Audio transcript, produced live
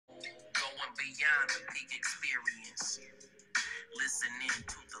beyond the peak experience. Listening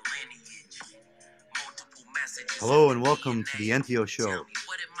to the lineage. Multiple messages. Hello and welcome to the Entheo Show.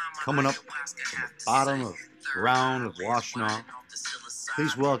 Coming up from the bottom of the ground of Washtenaw,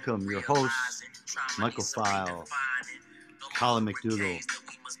 please welcome your hosts, Michael File, Colin McDougall,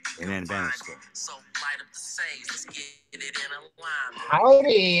 and Ann Bannister.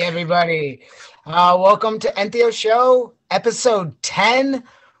 Howdy, everybody. Welcome to Entheo Show, episode 10.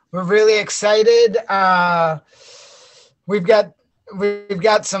 We're really excited. We've got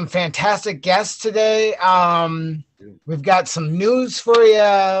some fantastic guests today. We've got some news for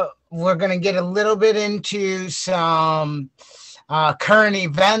you. We're going to get a little bit into some current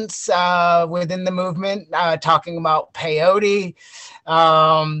events within the movement, talking about peyote.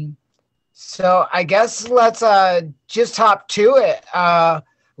 So I guess let's just hop to it.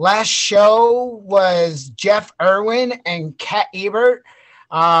 Last show was Jeff Irwin and Kat Ebert.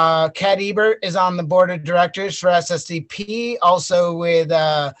 Kat Ebert is on the board of directors for SSDP, also with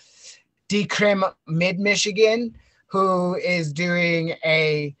Decrim Mid-Michigan, who is doing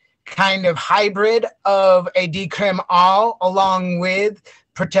a kind of hybrid of a Decrim all, along with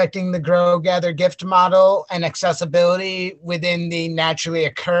protecting the grow, gather, gift model and accessibility within the naturally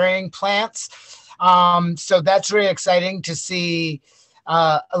occurring plants. So that's really exciting to see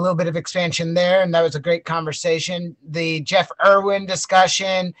a little bit of expansion there. And that was a great conversation. The Jeff Irwin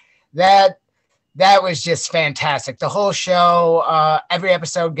discussion, that was just fantastic. The whole show, every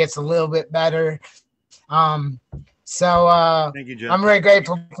episode gets a little bit better. So Thank you, Jeff. I'm really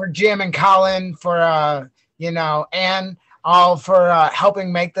grateful for Jim and Colin, for, Ann, all for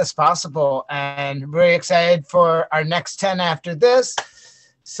helping make this possible, and really excited for our next 10 after this.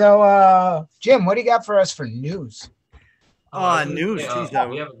 So, Jim, what do you got for us for news? News.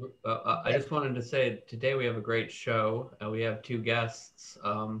 I just wanted to say today we have a great show. We have two guests.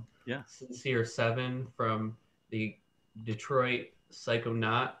 Sincere Seven from the Detroit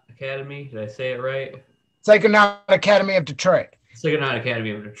Psychonaut Academy. Did I say it right? Psychonaut Academy of Detroit. Psychonaut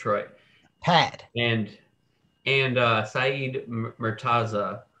Academy of Detroit. PAD. And Saeed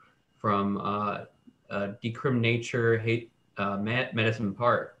Murtaza from Decriminalize,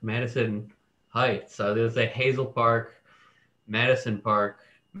 Madison Heights. So there's a Hazel Park, Madison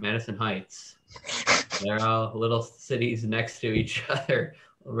Heights. They're all little cities next to each other,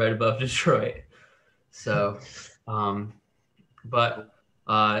 right above Detroit. So, but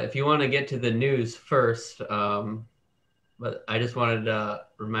if you want to get to the news first, but I just wanted to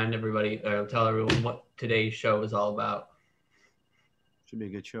remind everybody, or tell everyone what today's show is all about. Should be a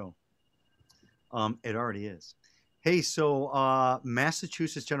good show. It already is. Hey, so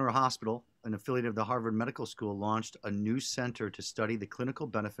Massachusetts General Hospital, an affiliate of the Harvard Medical School, launched a new center to study the clinical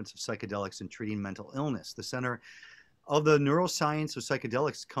benefits of psychedelics in treating mental illness. The Center of the Neuroscience of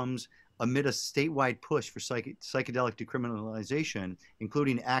Psychedelics comes amid a statewide push for psychedelic decriminalization,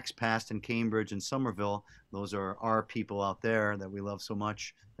 including acts passed in Cambridge and Somerville. Those are our people out there that we love so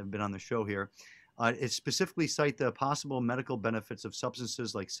much, that have been on the show here. It specifically cite the possible medical benefits of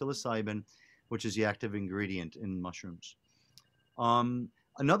substances like psilocybin, which is the active ingredient in mushrooms.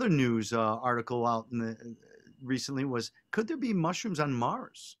 Another news article out recently was, could there be mushrooms on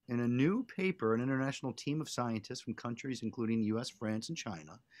Mars? In a new paper, an international team of scientists from countries including US, France, and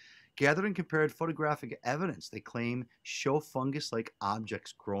China gathered and compared photographic evidence they claim show fungus-like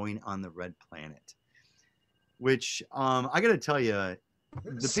objects growing on the red planet. Which, I got to tell you,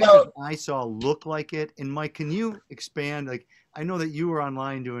 the pictures I saw look like it. And Mike, can you expand? Like, I know that you were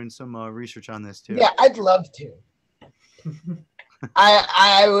online doing some research on this too. Yeah, I'd love to.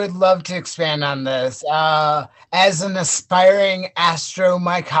 I would love to expand on this. As an aspiring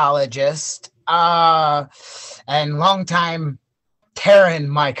astromycologist and longtime Terran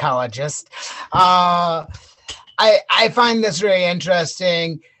mycologist, I find this really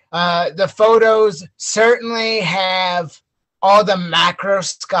interesting. The photos certainly have all the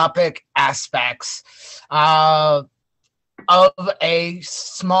macroscopic aspects of a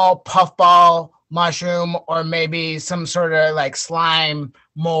small puffball mushroom, or maybe some sort of like slime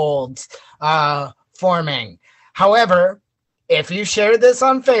molds forming. However, if you share this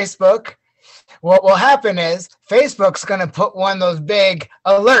on Facebook, what will happen is Facebook's going to put one of those big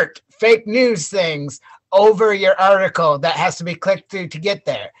alert fake news things over your article that has to be clicked through to get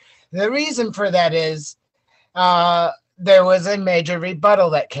there. The reason for that is there was a major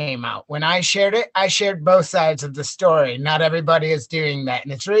rebuttal that came out. When I shared it, I shared both sides of the story. Not everybody is doing that.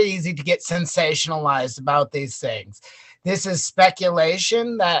 And it's really easy to get sensationalized about these things. This is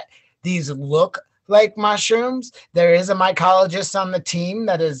speculation that these look like mushrooms. There is a mycologist on the team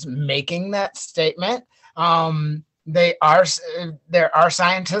that is making that statement. there are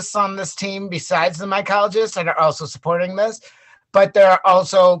scientists on this team besides the mycologists that are also supporting this, but there are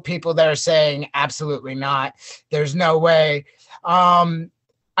also people that are saying absolutely not. There's no way.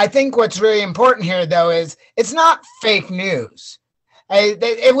 I think what's really important here, though, is it's not fake news.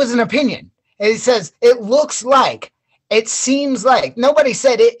 It was an opinion. It says it looks like, it seems like. Nobody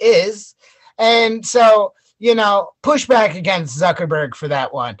said it is. And so, you know, push back against Zuckerberg for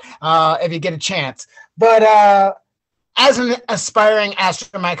that one if you get a chance. But as an aspiring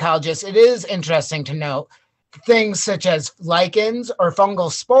astromycologist, it is interesting to note things such as lichens or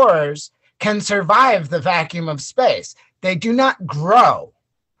fungal spores can survive the vacuum of space. They do not grow,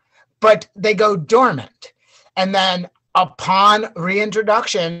 but they go dormant. And then upon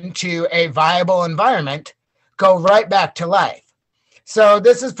reintroduction to a viable environment, go right back to life. So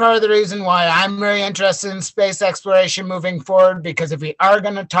this is part of the reason why I'm really interested in space exploration moving forward, because if we are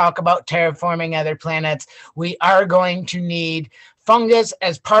going to talk about terraforming other planets, we are going to need fungus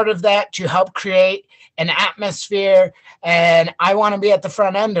as part of that to help create an atmosphere. And I want to be at the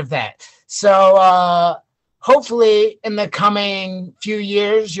front end of that. So hopefully in the coming few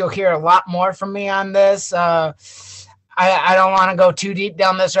years, you'll hear a lot more from me on this. I don't want to go too deep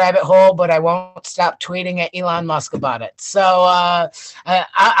down this rabbit hole, but I won't stop tweeting at Elon Musk about it. So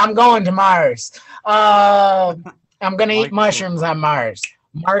I'm going to Mars. I'm going to eat mushrooms on Mars.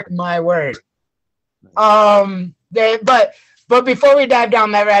 Mark my word. But before we dive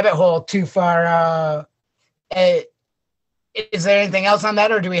down that rabbit hole too far, is there anything else on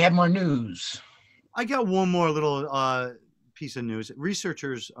that, or do we have more news? I got one more little piece of news.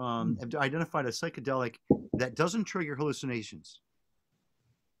 Researchers have identified a psychedelic that doesn't trigger hallucinations.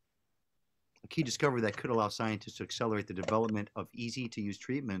 A key discovery that could allow scientists to accelerate the development of easy-to-use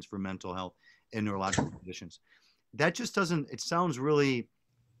treatments for mental health and neurological conditions. That just doesn't, it sounds really,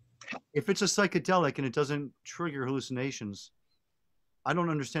 if it's a psychedelic and it doesn't trigger hallucinations, I don't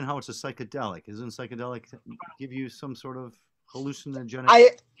understand how it's a psychedelic. Isn't psychedelic give you some sort of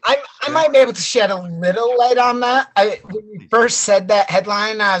hallucinogenic? I might be able to shed a little light on that. When you first said that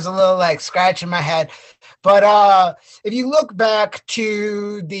headline, I was a little like scratching my head. But if you look back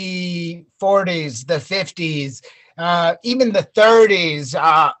to the 40s, the 50s, even the 30s,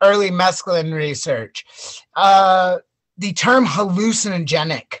 early mescaline research, the term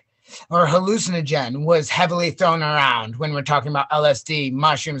hallucinogenic or hallucinogen was heavily thrown around when we're talking about LSD,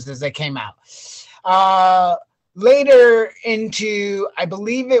 mushrooms as they came out. Later into, I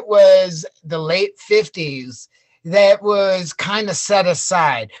believe it was the late 50s, that was kind of set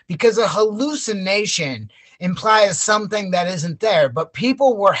aside because a hallucination implies something that isn't there, but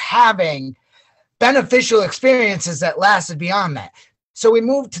people were having beneficial experiences that lasted beyond that. So we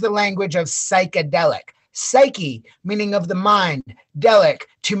moved to the language of psychedelic. Psyche, meaning of the mind, delic,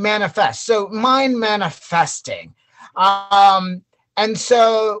 to manifest. So mind manifesting. And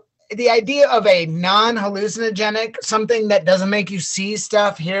so the idea of a non-hallucinogenic, something that doesn't make you see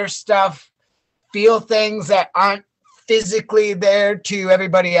stuff, hear stuff, feel things that aren't physically there to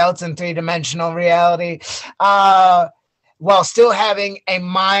everybody else in three-dimensional reality, while still having a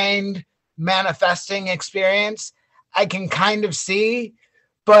mind manifesting experience, I can kind of see,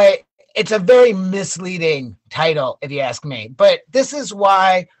 but it's a very misleading title, if you ask me. But this is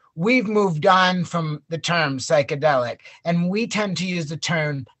why we've moved on from the term psychedelic, and we tend to use the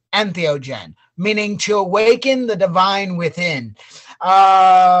term entheogen, meaning to awaken the divine within.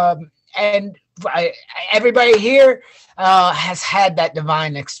 And everybody here has had that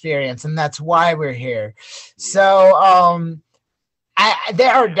divine experience, and that's why we're here. So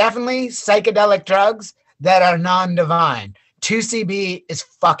there are definitely psychedelic drugs that are non-divine. 2CB is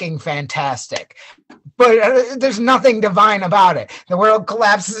fucking fantastic, but there's nothing divine about it. The world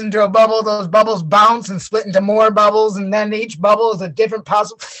collapses into a bubble, those bubbles bounce and split into more bubbles, and then each bubble is a different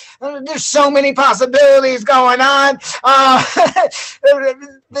possible. There's so many possibilities going on.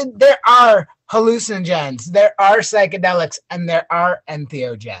 There are hallucinogens, there are psychedelics, and there are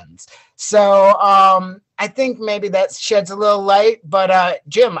entheogens. So I think maybe that sheds a little light, but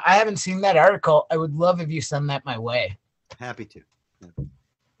Jim, I haven't seen that article. I would love if you send that my way. Happy to.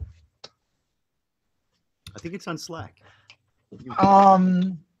 I think it's on Slack. Oh,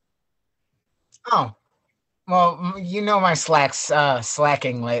 well, you know my Slack's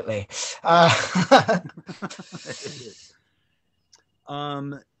slacking lately. What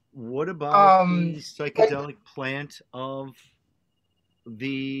about the psychedelic plant of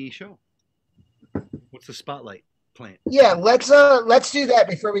the show? What's the spotlight plant? Yeah, let's do that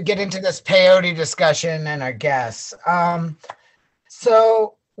before we get into this peyote discussion and our guests.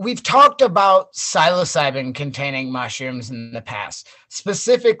 So we've talked about psilocybin containing mushrooms in the past.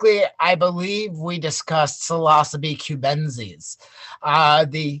 Specifically, I believe we discussed Psilocybe cubensis,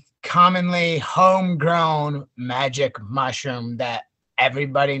 the commonly homegrown magic mushroom that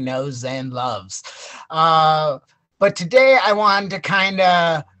everybody knows and loves. But today I wanted to kind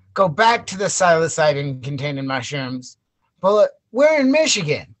of go back to the psilocybin containing mushrooms. But we're in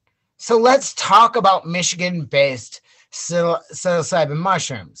Michigan, so let's talk about Michigan-based psilocybin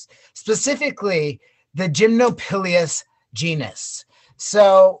mushrooms, specifically the Gymnopileus genus.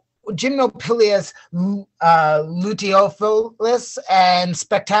 So Gymnopileus luteolus and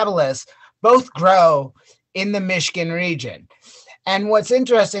spectabilis both grow in the Michigan region. And what's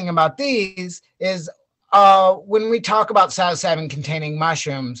interesting about these is when we talk about psilocybin containing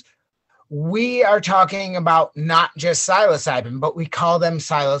mushrooms, we are talking about not just psilocybin, but we call them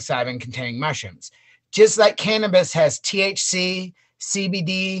psilocybin containing mushrooms. Just like cannabis has THC,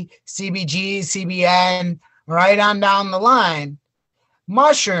 CBD, CBG, CBN, right on down the line,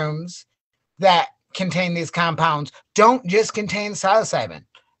 mushrooms that contain these compounds don't just contain psilocybin.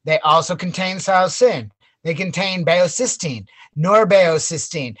 They also contain psilocin. They contain baeocystin,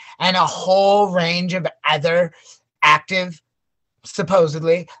 norbaeocystin, and a whole range of other active,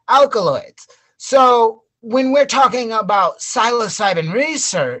 supposedly, alkaloids. So when we're talking about psilocybin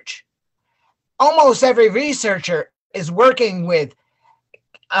research, almost every researcher is working with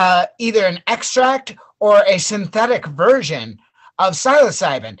either an extract or a synthetic version of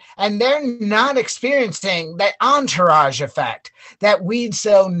psilocybin, and they're not experiencing that entourage effect that we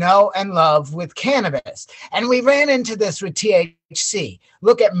so know and love with cannabis. And we ran into this with THC.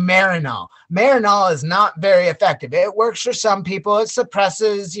 Look at Marinol. Marinol is not very effective. It works for some people. It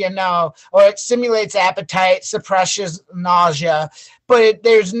suppresses, or it stimulates appetite, suppresses nausea, but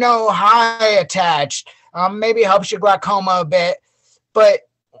there's no high attached. Maybe helps your glaucoma a bit, but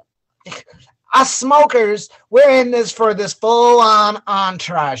us smokers, we're in this for this full-on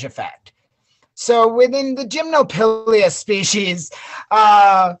entourage effect. So within the Gymnopileus species,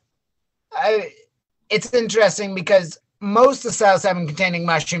 it's interesting because most of the psilocybin-containing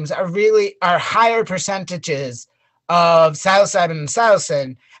mushrooms are higher percentages of psilocybin and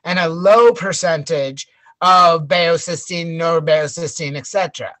psilocin, and a low percentage of baeocystin, norbaeocystin,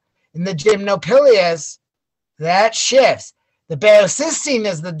 etc. In the Gymnopileus, that shifts. The baeocystin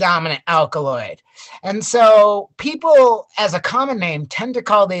is the dominant alkaloid. And so people, as a common name, tend to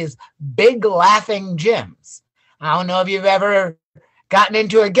call these big laughing gyms. I don't know if you've ever gotten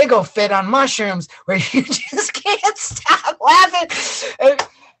into a giggle fit on mushrooms where you just can't stop laughing.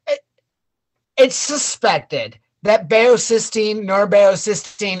 It's suspected that baeocystin,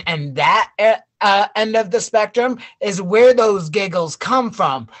 norbaeocystin, and that end of the spectrum is where those giggles come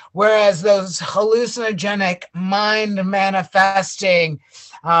from, whereas those hallucinogenic, mind-manifesting,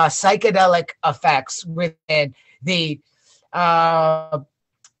 psychedelic effects within the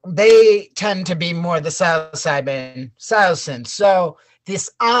they tend to be more the psilocin. So this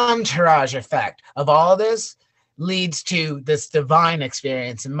entourage effect of all this leads to this divine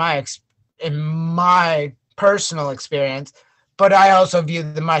experience in my personal experience. But I also view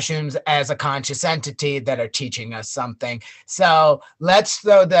the mushrooms as a conscious entity that are teaching us something. So let's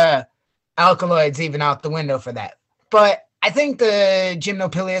throw the alkaloids even out the window for that. But I think the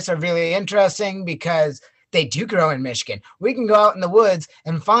Gymnopileus are really interesting because they do grow in Michigan. We can go out in the woods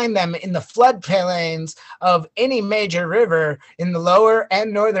and find them in the floodplains of any major river in the lower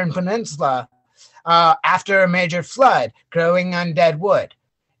and northern peninsula after a major flood, growing on dead wood.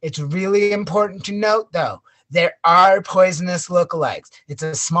 It's really important to note, though, there are poisonous lookalikes. It's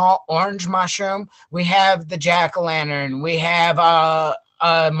a small orange mushroom. We have the jack-o'-lantern. We have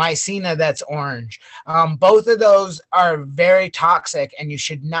mycena that's orange. Both of those are very toxic, and you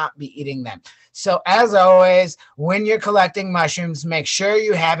should not be eating them. So as always, when you're collecting mushrooms, make sure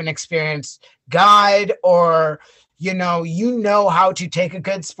you have an experienced guide, or you know how to take a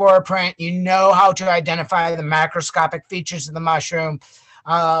good spore print. You know how to identify the macroscopic features of the mushroom.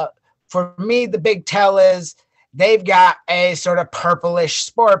 For me, the big tell is they've got a sort of purplish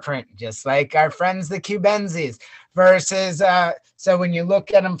spore print, just like our friends, the cubensis, versus, so when you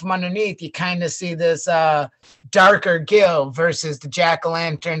look at them from underneath, you kind of see this darker gill versus the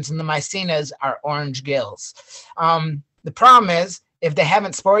jack-o'-lanterns and the mycenas are orange gills. The problem is, if they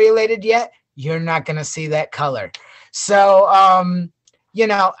haven't sporulated yet, you're not going to see that color. So, I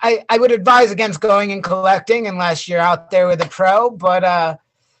would advise against going and collecting unless you're out there with a pro, but,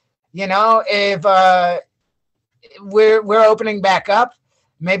 if we're opening back up,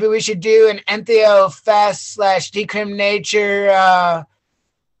 maybe we should do an Entheo Fest / Decrim Nature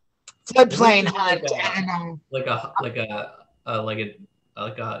floodplain hunt. Like a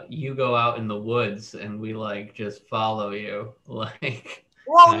you go out in the woods and we like just follow you, like.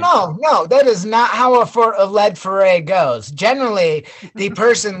 Well, no, that is not how a lead foray goes. Generally, the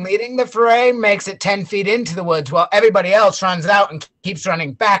person leading the foray makes it 10 feet into the woods while everybody else runs out and keeps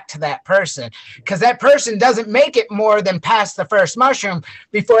running back to that person, because that person doesn't make it more than past the first mushroom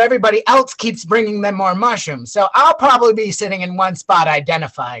before everybody else keeps bringing them more mushrooms. So I'll probably be sitting in one spot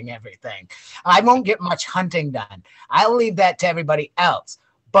identifying everything. I won't get much hunting done. I'll leave that to everybody else.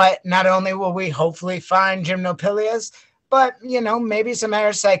 But not only will we hopefully find gymnopilias, but, maybe some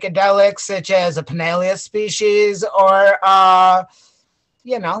other psychedelics such as a Pinnalia species or,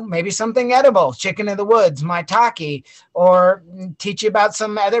 maybe something edible, chicken of the woods, maitake, or teach you about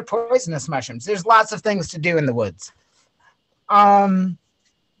some other poisonous mushrooms. There's lots of things to do in the woods.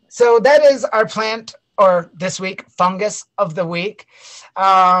 So that is our plant, or this week, fungus of the week.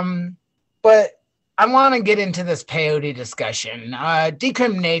 But I want to get into this peyote discussion.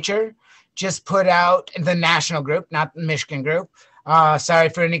 Decriminalize just put out the national group, not the Michigan group. Sorry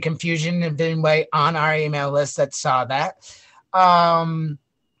for any confusion if anybody on our email list that saw that.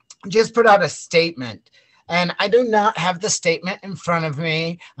 Just put out a statement. And I do not have the statement in front of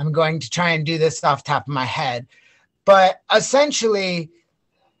me. I'm going to try and do this off the top of my head. But essentially,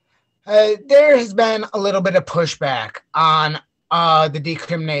 there has been a little bit of pushback on the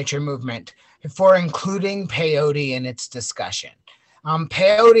Decriminalize movement for including peyote in its discussion.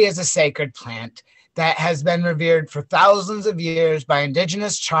 Peyote is a sacred plant that has been revered for thousands of years by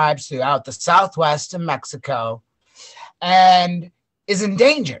indigenous tribes throughout the southwest of Mexico and is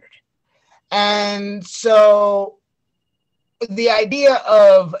endangered. And so the idea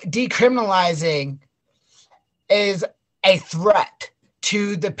of decriminalizing is a threat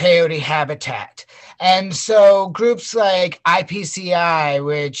to the peyote habitat. And so groups like IPCI,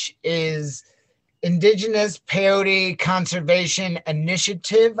 which is Indigenous Peyote Conservation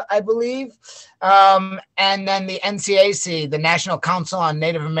Initiative, I believe. And then the NCAC, the National Council on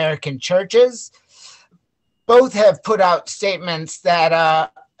Native American Churches, both have put out statements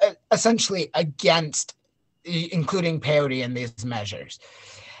that essentially against including peyote in these measures.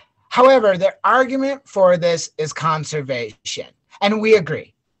 However, their argument for this is conservation, and we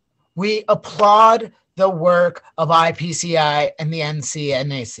agree. We applaud the work of IPCI and the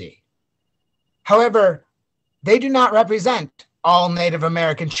NCNAC. However, they do not represent all Native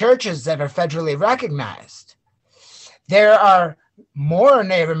American churches that are federally recognized. There are more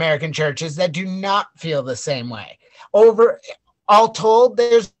Native American churches that do not feel the same way. All told,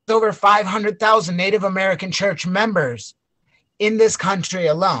 there's over 500,000 Native American church members in this country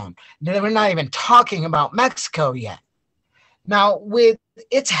alone. We're not even talking about Mexico yet. Now, with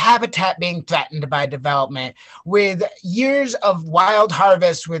its habitat being threatened by development, with years of wild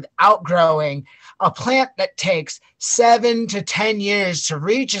harvest with outgrowing, a plant that takes 7 to 10 years to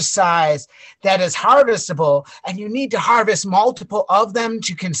reach a size that is harvestable, and you need to harvest multiple of them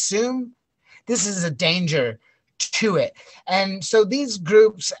to consume, this is a danger to it. And so these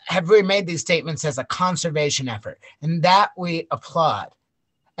groups have really made these statements as a conservation effort, and that we applaud.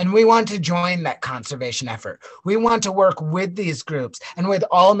 And we want to join that conservation effort. We want to work with these groups and with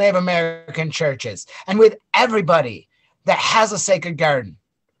all Native American churches and with everybody that has a sacred garden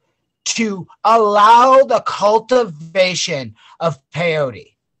to allow the cultivation of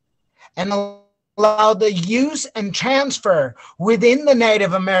peyote and allow the use and transfer within the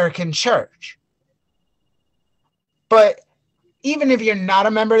Native American church. But even if you're not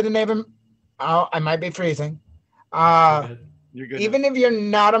a member of the Native, I might be freezing. You're good. Even if you're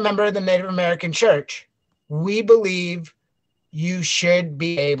not a member of the Native American church, we believe you should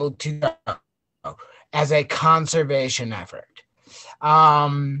be able to go as a conservation effort.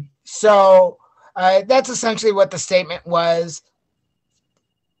 So that's essentially what the statement was.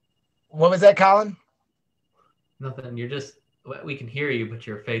 What was that, Colin? Nothing. We can hear you, but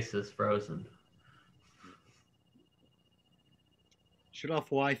your face is frozen. Shut off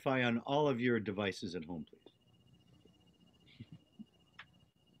Wi-Fi on all of your devices at home, please.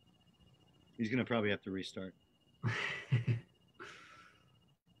 He's gonna probably have to restart.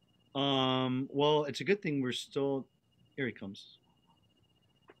 Well, it's a good thing we're still. Here he comes.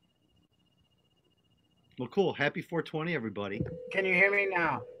 Well, cool. Happy 420, everybody. Can you hear me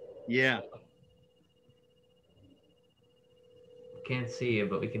now? Yeah. Can't see you,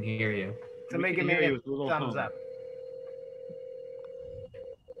 but we can hear you. Somebody give me a thumbs up.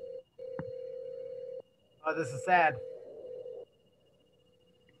 Oh, this is sad.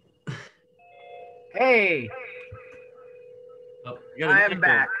 Hey, Oh, I am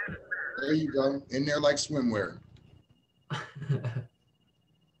back. There you go. In there like swimwear.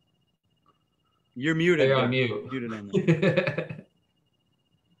 You're muted. You're on mute. Muted on that.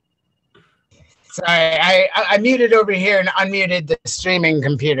 Sorry, I muted over here and unmuted the streaming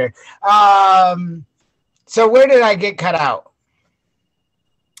computer. So where did I get cut out?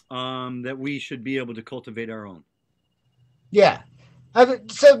 That we should be able to cultivate our own. Yeah.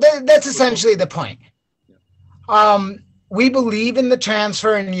 So that's essentially the point. We believe in the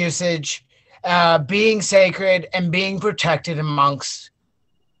transfer and usage being sacred and being protected amongst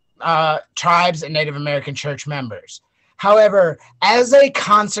tribes and Native American church members. However, as a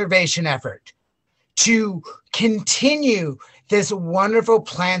conservation effort to continue this wonderful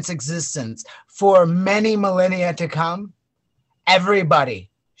plant's existence for many millennia to come, everybody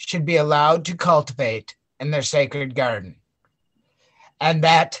should be allowed to cultivate in their sacred garden. And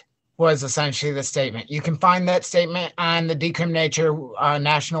that was essentially the statement. You can find that statement on the Decriminalize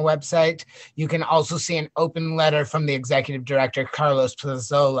national website. You can also see an open letter from the executive director, Carlos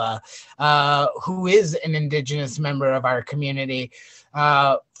Plazola, who is an indigenous member of our community,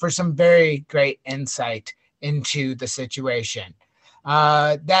 for some very great insight into the situation.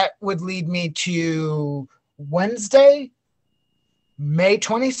 That would lead me to Wednesday, May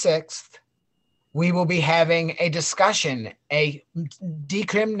 26th. We will be having a discussion, a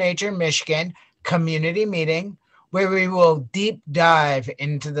Decrim Nature Michigan community meeting, where we will deep dive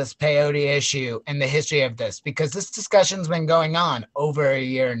into this peyote issue and the history of this, because this discussion's been going on over a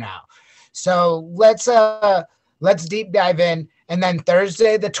year now. So let's deep dive in. And then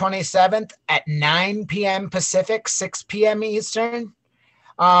Thursday, the 27th at 9 p.m. Pacific, 6 p.m. Eastern,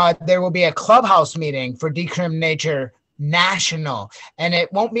 there will be a clubhouse meeting for Decrim Nature National, and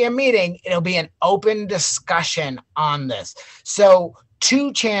it won't be a meeting, it'll be an open discussion on this. So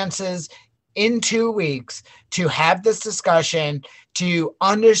 2 chances in 2 weeks to have this discussion, to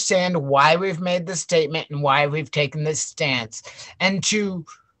understand why we've made this statement and why we've taken this stance, and to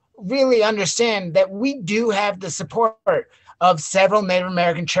really understand that we do have the support of several Native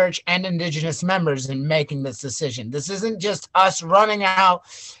American church and indigenous members in making this decision. This isn't just us running out,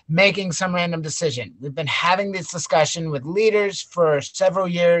 making some random decision. We've been having this discussion with leaders for several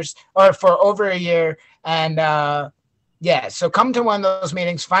years, or for over a year. And yeah, so come to one of those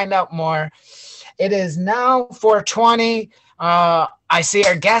meetings, find out more. It is now 4:20. I see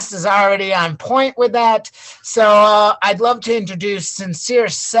our guest is already on point with that. So I'd love to introduce Sincere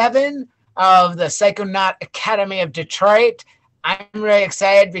 7 of the Psychonaut Academy of Detroit. I'm really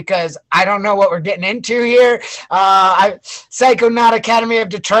excited because I don't know what we're getting into here. Psychonaut Academy of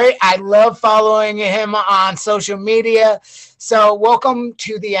Detroit. I love following him on social media. So welcome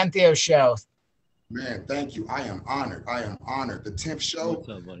to the Entheo Show. Man, thank you. I am honored. I am honored. The 10th show, What's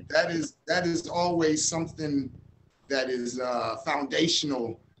up, buddy? that is always something that is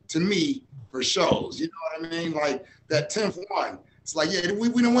foundational to me for shows. You know what I mean? Like that 10th one. It's like, yeah, we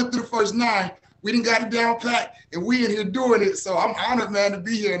done went through the first 9. We done got it down pat, and we in here doing it. So I'm honored, man, to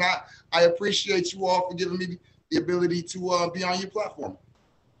be here, and I appreciate you all for giving me the ability to be on your platform.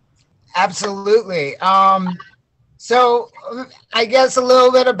 Absolutely. So I guess a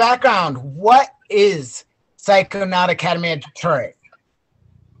little bit of background. What is Psychonaut Academy of Detroit?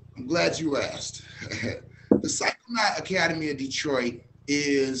 I'm glad you asked. The Psychonaut Academy of Detroit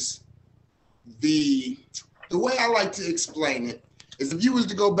is the way I like to explain it is if you was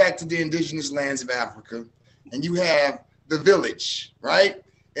to go back to the indigenous lands of Africa and you have the village, right?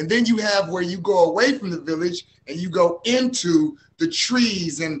 And then you have where you go away from the village and you go into the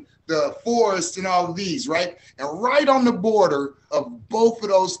trees and the forest and all of these, right? And right on the border of both of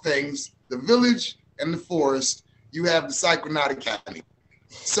those things, the village and the forest, you have the Psychonaut Academy.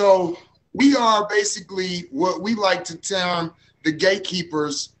 So we are basically what we like to term the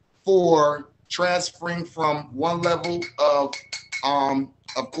gatekeepers for transferring from one level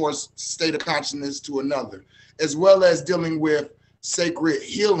of course, state of consciousness to another, as well as dealing with sacred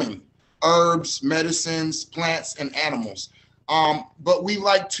healing, herbs, medicines, plants, and animals. But we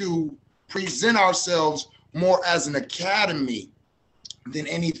like to present ourselves more as an academy than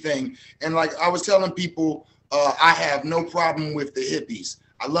anything. And like I was telling people, I have no problem with the hippies.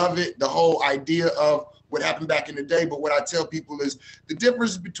 I love it, the whole idea of what happened back in the day. But what I tell people is the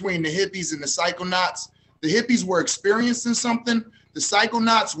difference between the hippies and the psychonauts. The hippies were experiencing something. The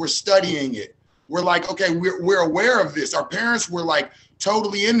psychonauts were studying it. We're like, okay, we're aware of this. Our parents were like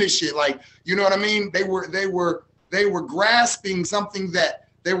totally in this shit. Like, you know what I mean? They were grasping something that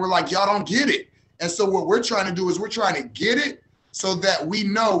they were like, y'all don't get it. And so what we're trying to do is we're trying to get it so that we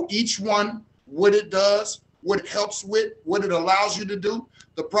know each one, what it does, what it helps with, what it allows you to do,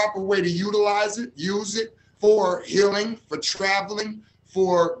 the proper way to utilize it, use it for healing, for traveling,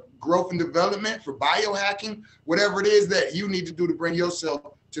 for growth and development, for biohacking, whatever it is that you need to do to bring yourself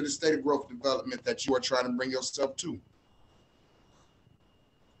to the state of growth and development that you are trying to bring yourself to.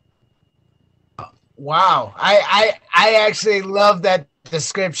 Wow. I actually love that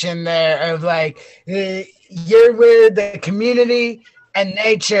description there of like you're where the community and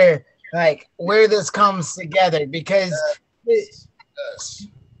nature, like where this comes together, because Yes.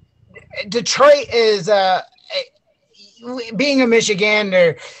 Detroit is being a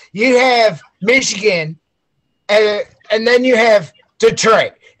Michigander, you have Michigan and then you have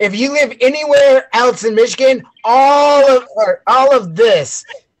Detroit. If you live anywhere else in Michigan, all of this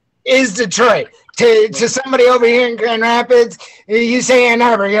is Detroit. To somebody over here in Grand Rapids, you say Ann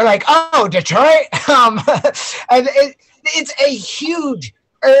Arbor, you're like, oh, Detroit. And it's a huge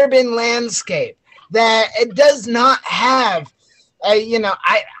urban landscape that it does not have.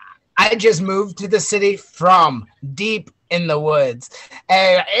 I just moved to the city from deep in the woods,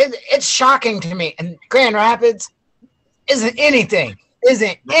 and it's shocking to me. And Grand Rapids isn't anything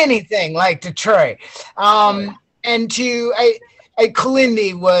like Detroit. And to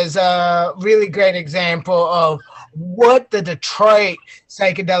Kalindi was a really great example of what the Detroit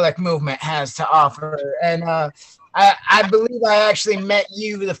psychedelic movement has to offer. And I believe I actually met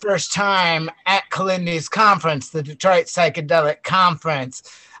you the first time at Kalindi's conference, the Detroit Psychedelic Conference.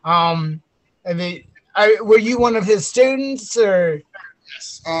 Were you one of his students, or?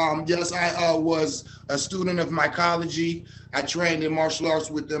 Yes, I was a student of mycology. I trained in martial arts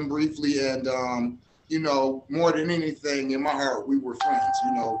with them briefly, and more than anything, in my heart, we were friends.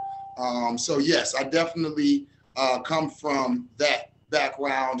 So yes, I definitely come from that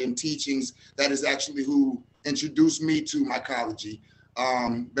background and teachings. That is actually who introduced me to mycology.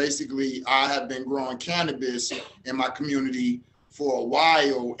 Basically, I have been growing cannabis in my community for a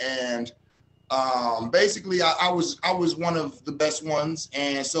while, and basically I was one of the best ones.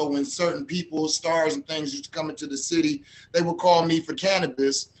 And so when certain people, stars and things used to come into the city, they would call me for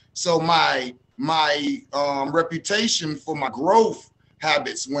cannabis. So my reputation for my growth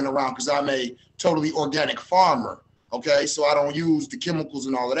habits went around, because I'm a totally organic farmer. Okay, so I don't use the chemicals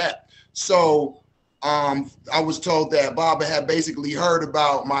and all of that. So I was told that Baba had basically heard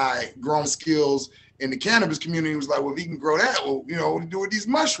about my growing skills in the cannabis community. He was like, well, if he can grow that, well, what to do with these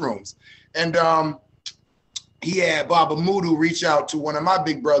mushrooms? And he had Baba Mudu reach out to one of my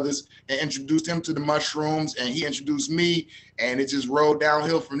big brothers and introduced him to the mushrooms, and he introduced me, and it just rolled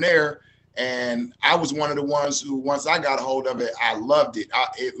downhill from there. And I was one of the ones who, once I got a hold of it, I loved it.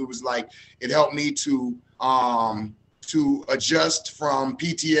 It was like, it helped me to adjust from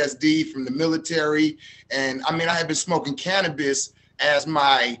PTSD from the military. And I mean, I had been smoking cannabis as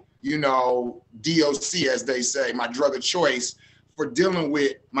my, DOC, as they say, my drug of choice for dealing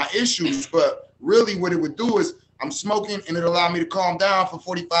with my issues. But really what it would do is I'm smoking and it allowed me to calm down for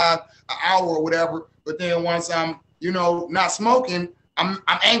 45 an hour or whatever. But then once I'm, not smoking, I'm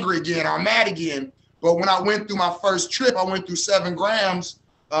angry again, I'm mad again. But when I went through my first trip, I went through 7 grams.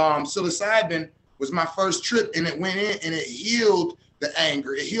 Psilocybin was my first trip, and it went in and it healed the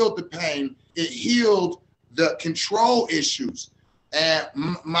anger, it healed the pain, it healed the control issues. And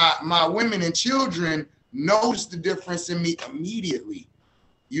my women and children noticed the difference in me immediately,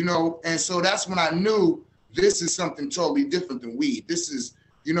 and so that's when I knew this is something totally different than weed. This is,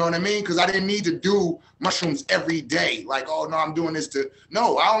 you know what I mean? Because I didn't need to do mushrooms every day. Like, oh no, I'm doing this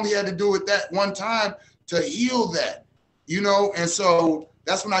no, I only had to do it that one time to heal that, and so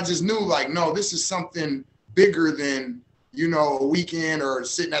that's when I just knew, like, no, this is something bigger than, a weekend or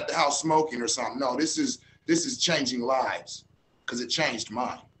sitting at the house smoking or something. No, this is changing lives, because it changed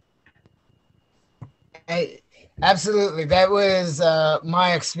mine. Absolutely. That was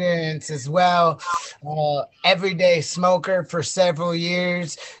my experience as well. Everyday smoker for several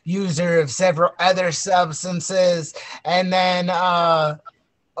years, user of several other substances, and then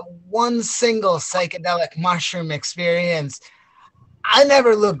one single psychedelic mushroom experience. I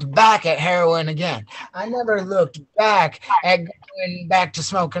never looked back at heroin again. I never looked back at going back to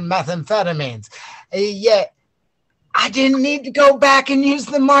smoking methamphetamines. Yet I didn't need to go back and use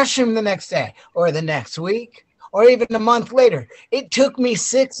the mushroom the next day or the next week or even a month later. It took me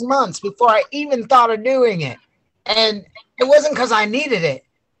 6 months before I even thought of doing it. And it wasn't because I needed it.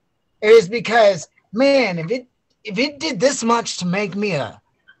 It was because, man, if it did this much to make me a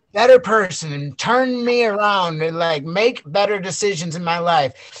better person and turn me around and like make better decisions in my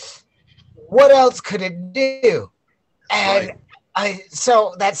life, what else could it do? And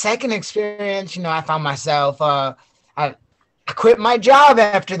so that second experience, I found myself, I quit my job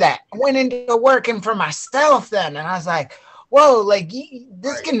after that. I went into working for myself then, and I was like, whoa, like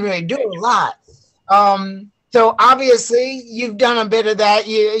this can really do a lot. So obviously you've done a bit of that.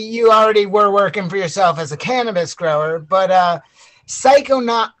 You already were working for yourself as a cannabis grower, but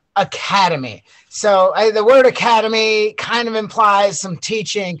Psychonaut Academy. So the word academy kind of implies some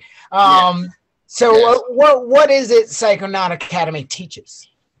teaching. So Yes. what is it Psychonaut Academy teaches?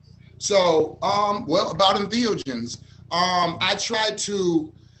 So, well, about entheogens, I try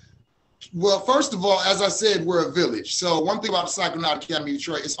to, well, first of all, as I said, we're a village. So one thing about the Psychonaut Academy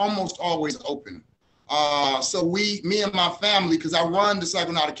Detroit, it's almost always open. So me and my family, because I run the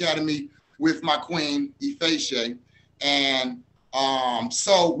Psychonaut Academy with my queen, Entheo, and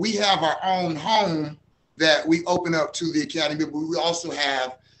so we have our own home that we open up to the academy, but we also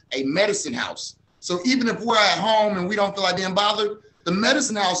have a medicine house. So even if we're at home and we don't feel like being bothered, the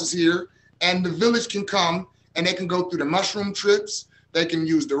medicine house is here and the village can come and they can go through the mushroom trips. They can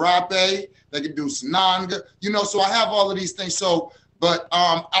use the rape, they can do sananga, so I have all of these things. So, but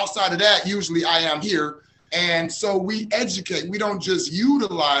outside of that, usually I am here. And so we educate, we don't just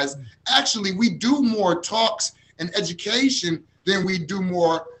utilize, actually we do more talks and education than we do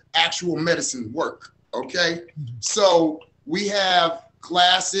more actual medicine work, okay? So we have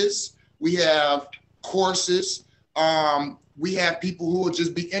classes, we have courses, we have people who will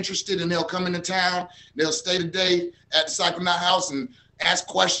just be interested and they'll come into town, they'll stay the day at the Psychonaut house and ask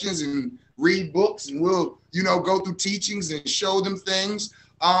questions and read books, and we'll, go through teachings and show them things.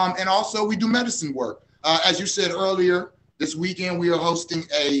 And also we do medicine work. As you said earlier, this weekend we are hosting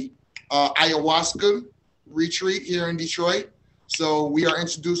a ayahuasca retreat here in Detroit. So we are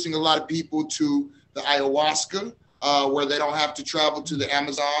introducing a lot of people to the ayahuasca, where they don't have to travel to the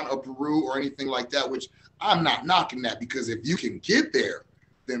Amazon or Peru or anything like that, which I'm not knocking that, because if you can get there,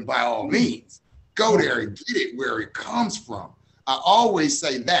 then by all means, go there and get it where it comes from. I always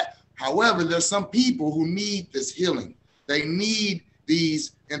say that. However, there's some people who need this healing. They need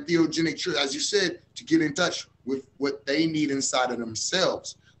these entheogenic truths, as you said, to get in touch with what they need inside of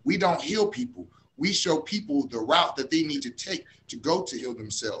themselves. We don't heal people. We show people the route that they need to take to go to heal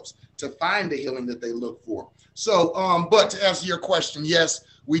themselves, to find the healing that they look for. So, but to answer your question, yes,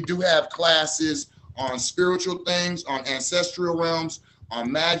 we do have classes on spiritual things, on ancestral realms,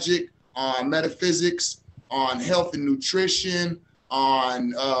 on magic, on metaphysics, on health and nutrition,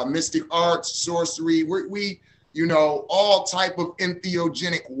 on mystic arts, sorcery. We all type of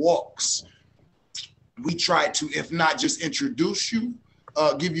entheogenic walks. We try to, if not just introduce you,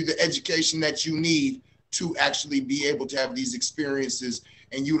 give you the education that you need to actually be able to have these experiences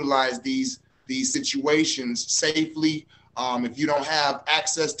and utilize these situations safely. If you don't have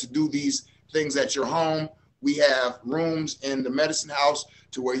access to do these things at your home, we have rooms in the medicine house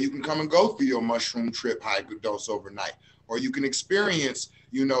to where you can come and go through your mushroom trip, high dose overnight, or you can experience,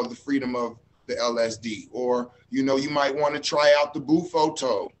 the freedom of the LSD, or, you might want to try out the Boo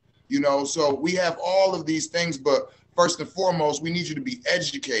photo, so we have all of these things, but first and foremost, we need you to be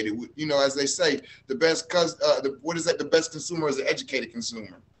educated. As they say, the best consumer is an educated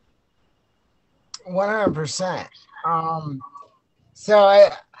consumer. 100%. So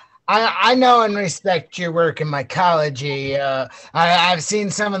I know and respect your work in mycology. I've seen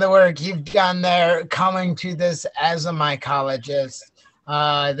some of the work you've done there, coming to this as a mycologist.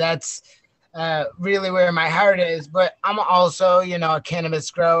 That's really where my heart is. But I'm also, a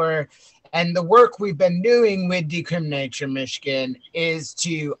cannabis grower. And the work we've been doing with Decriminalize Michigan is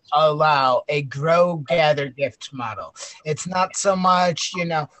to allow a grow, gather, gift model. It's not so much,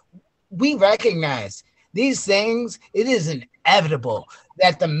 we recognize these things. It is inevitable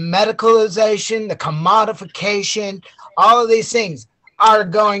that the medicalization, the commodification, all of these things are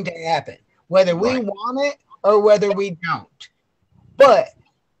going to happen, whether we want it or whether we don't. But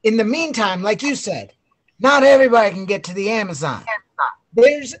in the meantime, like you said, not everybody can get to the Amazon.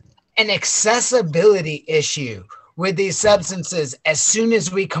 There's an accessibility issue with these substances as soon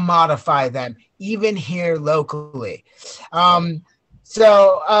as we commodify them, even here locally.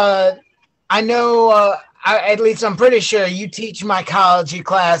 So I know, at least I'm pretty sure you teach mycology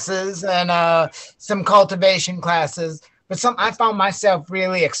classes and some cultivation classes, but I found myself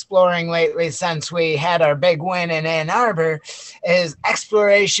really exploring lately since we had our big win in Ann Arbor is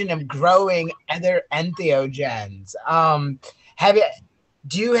exploration of growing other entheogens.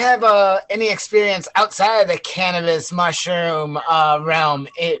 Do you have any experience outside of the cannabis mushroom realm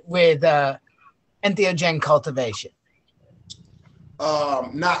with entheogen cultivation?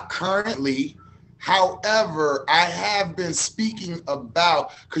 Not currently. However, I have been speaking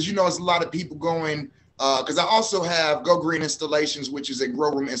about, because it's a lot of people going, because I also have Go Green Installations, which is a grow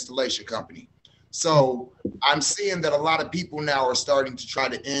room installation company. So I'm seeing that a lot of people now are starting to try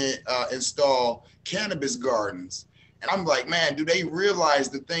to install cannabis gardens. And I'm like, man, do they realize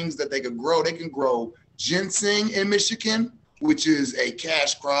the things that they could grow? They can grow ginseng in Michigan, which is a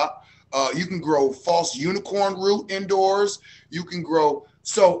cash crop. You can grow false unicorn root indoors. You can grow.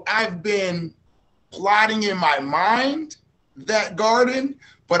 So I've been plotting in my mind that garden,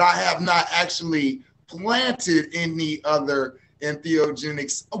 but I have not actually planted any other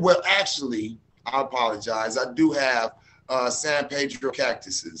entheogenics. Well, actually, I apologize. I do have San Pedro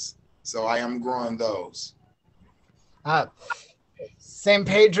cactuses, so I am growing those. San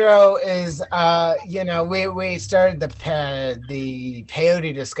Pedro is, you know, we started the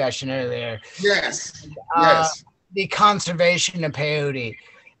peyote discussion earlier. Yes, yes. The conservation of peyote,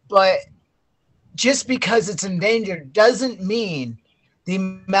 but just because it's endangered doesn't mean the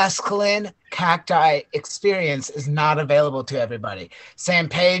mescaline cacti experience is not available to everybody. San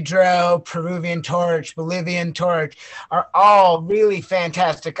Pedro, Peruvian torch, Bolivian torch are all really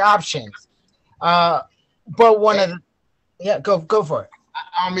fantastic options. But one of the, yeah, go for it.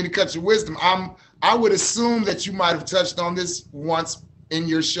 I don't mean to cut your wisdom. I would assume that you might have touched on this once in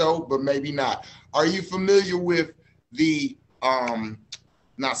your show, but maybe not. Are you familiar with the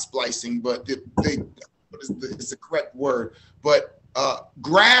not splicing, but it's the correct word, but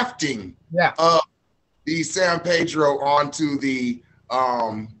grafting of the San Pedro onto the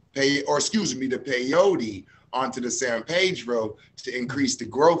the peyote onto the San Pedro to increase the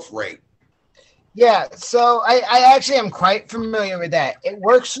growth rate? Yeah, so I actually am quite familiar with that. It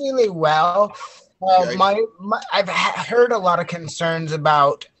works really well. I've heard a lot of concerns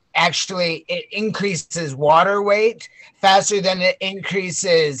about actually it increases water weight faster than it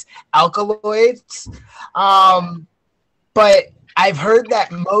increases alkaloids. But I've heard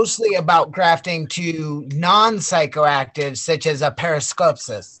that mostly about grafting to non-psychoactives, such as a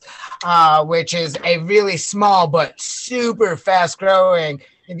Periscopsis, which is a really small but super fast-growing.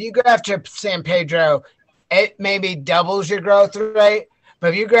 If you graft to San Pedro, it maybe doubles your growth rate. But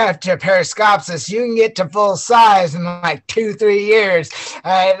if you graft to Periscopsis, you can get to full size in like 2-3 years.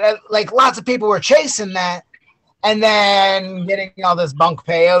 Like lots of people were chasing that, and then getting all this bunk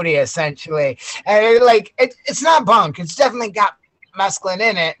peyote essentially. And it's not bunk. It's definitely got mescaline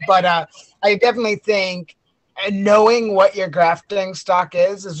in it. But I definitely think knowing what your grafting stock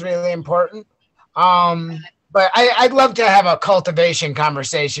is really important. But I'd love to have a cultivation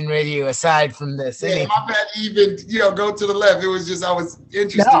conversation with you aside from this. Yeah, my bad. Even go to the left. It was just I was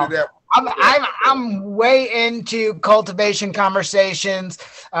interested in that. I'm way into cultivation conversations.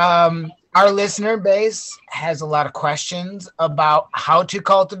 Our listener base has a lot of questions about how to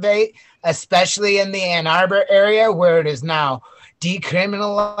cultivate, especially in the Ann Arbor area where it is now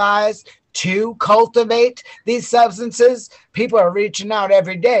decriminalized to cultivate these substances. People are reaching out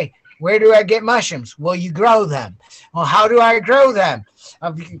every day. Where do I get mushrooms? Well, you grow them. Well, how do I grow them?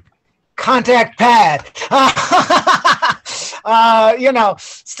 Contact Pat.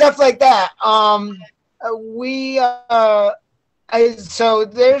 Stuff like that. So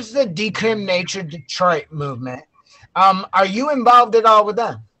there's the Decrim Nature Detroit movement. Are you involved at all with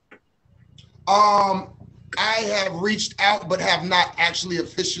them? I have reached out, but have not actually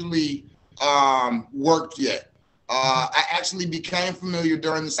officially worked yet. I actually became familiar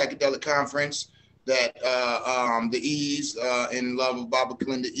during the psychedelic conference that the E's in love of Baba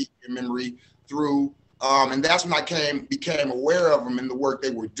Kalinda E in memory through, and that's when I became aware of them and the work they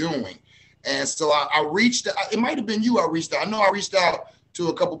were doing. And so I reached out. It might have been you I reached out. I know I reached out to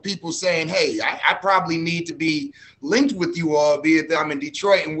a couple people saying, hey, I probably need to be linked with you all, be it that I'm in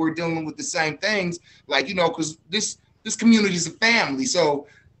Detroit and we're dealing with the same things, because this community is a family. So,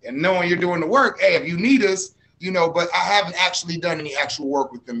 and knowing you're doing the work, hey, if you need us, but I haven't actually done any actual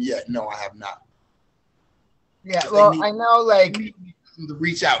work with them yet. No, I have not. Yeah, well, I know, to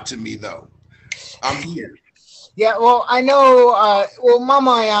reach out to me, though. I'm here. Yeah, well, I know,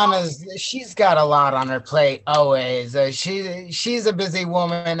 Mama Ayana's, she's got a lot on her plate always. She's a busy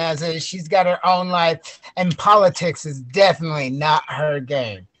woman, she's got her own life, and politics is definitely not her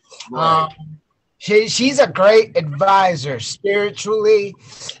game. Right. She's a great advisor spiritually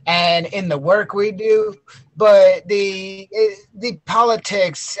and in the work we do, but the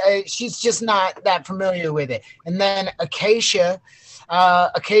politics, she's just not that familiar with it. And then Acacia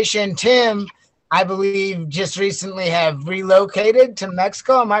and Tim, I believe, just recently have relocated to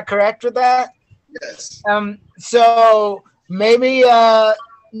Mexico. Am I correct with that? Yes. So maybe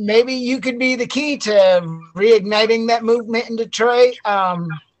you could be the key to reigniting that movement in Detroit.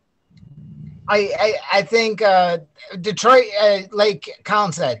 I think Detroit, like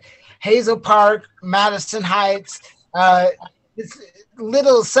Colin said, Hazel Park, Madison Heights,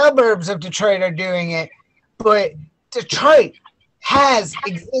 little suburbs of Detroit are doing it, but Detroit has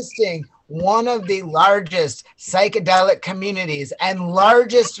existing one of the largest psychedelic communities and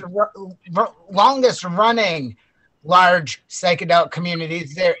longest running large psychedelic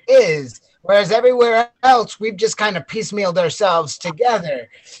communities there is, whereas everywhere else we've just kind of piecemealed ourselves together.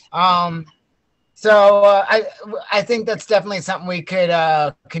 So I think that's definitely something we could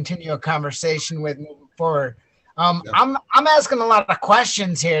continue a conversation with moving forward. I'm asking a lot of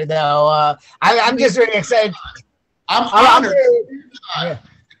questions here, though. I'm just really excited. I'm honored. Yeah.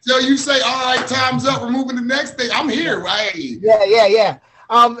 So you say, all right, time's up. We're moving to the next thing. I'm here, right? Yeah. No,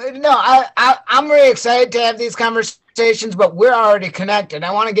 I'm really excited to have these conversations, but we're already connected.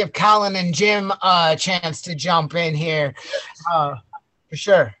 I want to give Colin and Jim a chance to jump in here, for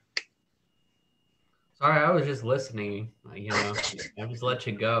sure. Sorry, I was just listening. You know, I just let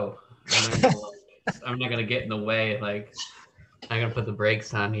you go. I'm not gonna get in the way. Like, I'm not gonna put the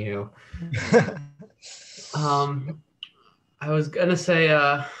brakes on you. I was gonna say,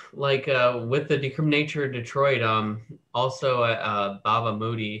 with the Decriminalize Detroit, also Baba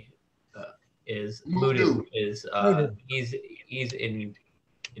Moody is he's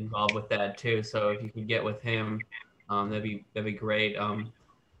involved with that too. So if you could get with him, that'd be great.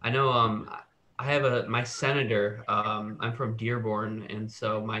 I know I have my senator. I'm from Dearborn, and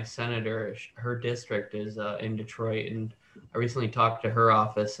so my senator, her district is in Detroit, and I recently talked to her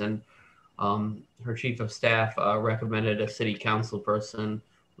office, and her chief of staff recommended a city council person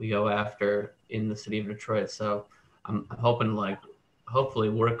we go after in the city of Detroit. So I'm hoping hopefully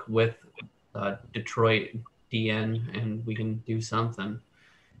work with Detroit DN, and we can do something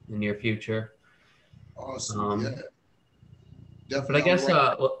in the near future. Awesome. Yeah. Definitely. But I guess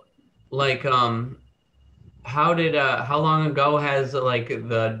how long ago has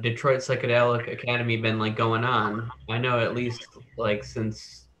the Detroit Psychedelic Academy been going on? I know at least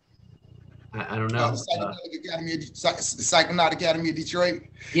since I don't know. Psychonaut Academy of Detroit.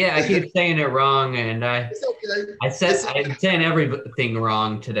 Yeah, I keep saying it wrong, and I'm saying everything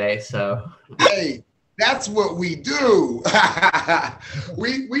wrong today. So hey, that's what we do.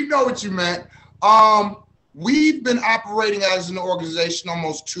 we know what you meant. We've been operating as an organization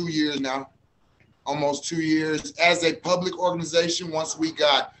almost 2 years now. Almost 2 years as a public organization. Once we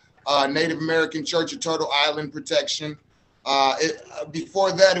got Native American Church of Turtle Island protection.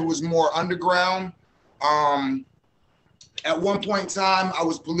 Before that, it was more underground. At one point in time, I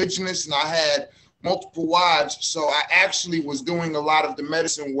was polygynous and I had multiple wives. So I actually was doing a lot of the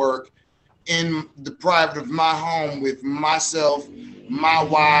medicine work in the private of my home with myself, my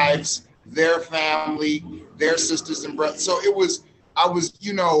wives, their family, their sisters and brothers. So I was,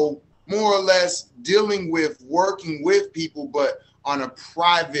 more or less dealing with working with people, but on a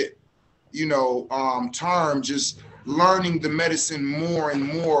private, term, just learning the medicine more and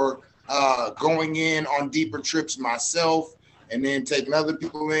more, going in on deeper trips myself, and then taking other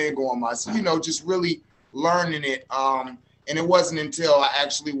people in, going myself, just really learning it. And it wasn't until I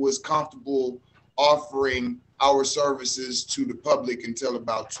actually was comfortable offering our services to the public until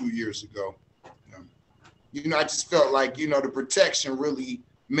about 2 years ago. I just felt like, the protection really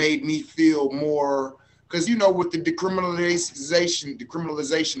made me feel more, because, with the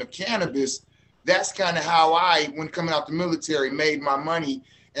decriminalization of cannabis, that's kind of how I, when coming out the military, made my money.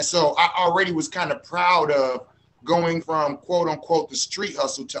 And so I already was kind of proud of going from, quote unquote, the street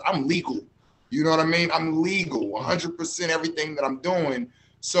hustle to I'm legal. You know what I mean? I'm legal, 100% everything that I'm doing.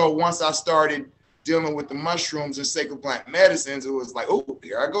 So once I started dealing with the mushrooms and sacred plant medicines, it was like, oh,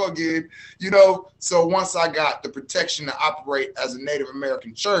 here I go again, So once I got the protection to operate as a Native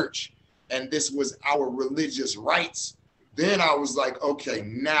American church, and this was our religious rights, then I was like, okay,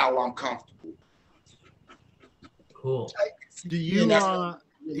 now I'm comfortable. Cool. Do you,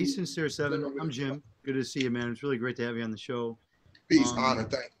 Eastern Sincere 7, I'm Jim. Good to see you, man. It's really great to have you on the show. Peace, honor,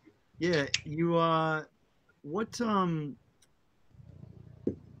 thank you. Yeah, you,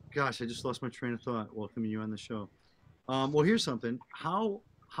 gosh, I just lost my train of thought welcoming you on the show. Well, here's something. How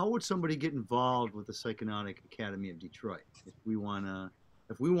would somebody get involved with the Psychonaut Academy of Detroit if we wanted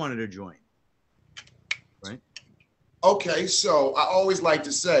to join? Right? Okay, so I always like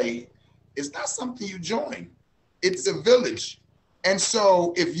to say, it's not something you join. It's a village. And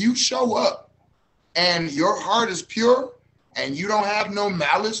so if you show up and your heart is pure and you don't have no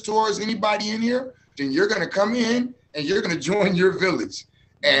malice towards anybody in here, then you're going to come in and you're going to join your village.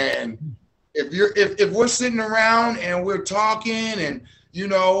 And if we're sitting around and we're talking and,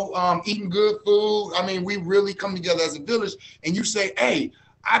 eating good food, I mean, we really come together as a village, and you say, hey,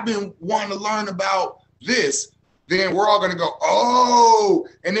 I've been wanting to learn about this, then we're all going to go, oh,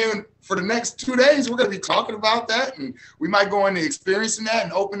 and then for the next 2 days, we're going to be talking about that, and we might go into experiencing that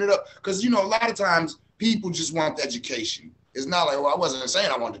and open it up. Because, a lot of times people just want the education. It's not like, well, I wasn't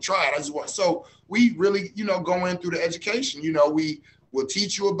saying I wanted to try it. I just want, so we really, go in through the education. We'll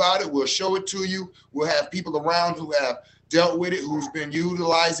teach you about it. We'll show it to you. We'll have people around who have dealt with it, who's been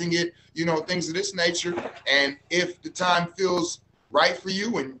utilizing it, things of this nature. And if the time feels right for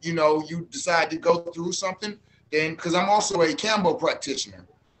you, and you decide to go through something, then because I'm also a Cambo practitioner,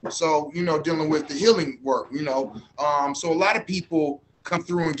 so dealing with the healing work, so a lot of people come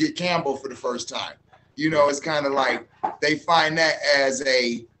through and get Cambo for the first time. It's kind of like they find that as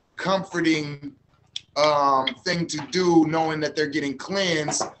a comforting thing to do, knowing that they're getting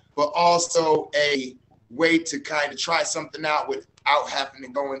cleansed, but also a way to kind of try something out without having to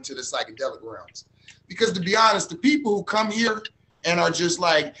go into the psychedelic realms. Because to be honest, the people who come here and are just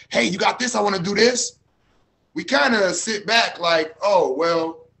like, hey, you got this, I want to do this, we kind of sit back like, oh,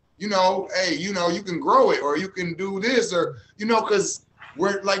 well, hey, you can grow it, or you can do this, or, because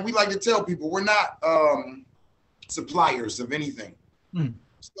we're like, we like to tell people we're not suppliers of anything.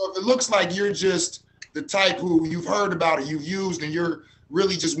 So if it looks like you're just the type who you've heard about it, you've used, and you're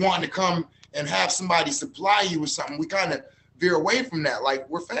really just wanting to come and have somebody supply you with something, we kind of veer away from that. Like,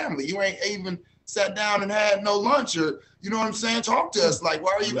 we're family. You ain't even sat down and had no lunch, or, you know what I'm saying? Talk to us. Like,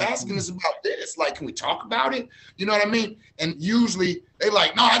 why are you asking us about this? Like, can we talk about it? You know what I mean? And usually they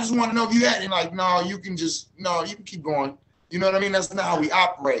like, no, I just want to know if you had it. And like, no, you can keep going. You know what I mean? That's not how we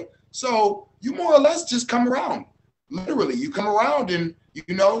operate. So you more or less just come around. Literally, you come around, and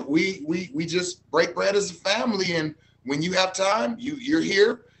we just break bread as a family. And when you have time, you're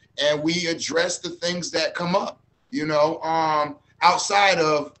here, and we address the things that come up, outside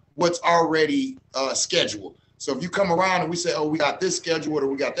of what's already scheduled. So if you come around and we say, oh, we got this scheduled, or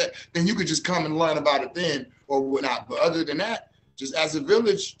we got that, then you could just come and learn about it then, or whatnot. But other than that, just as a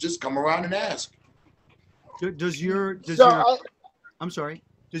village, just come around and ask. Does your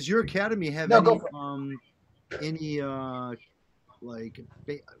academy have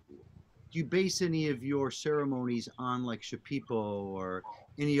do you base any of your ceremonies on like Shipipo or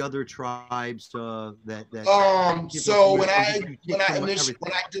any other tribes so when I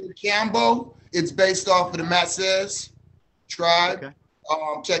do Cambo, it's based off of the Matsez tribe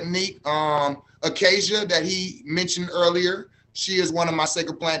technique. Acacia that he mentioned earlier, she is one of my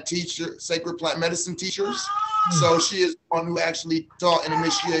sacred plant medicine teachers. So she is one who actually taught and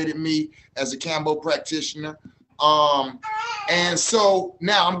initiated me as a Cambo practitioner. And so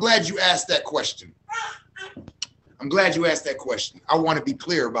now I'm glad you asked that question. I want to be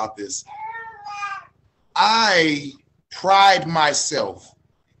clear about this. I pride myself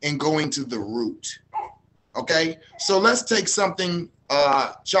in going to the root. Okay, so let's take something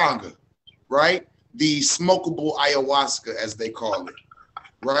changa, right? The smokable ayahuasca, as they call it,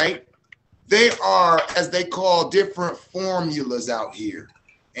 right? They are, as they call, different formulas out here,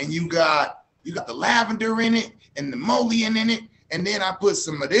 and you got the lavender in it and the molein in it, and then I put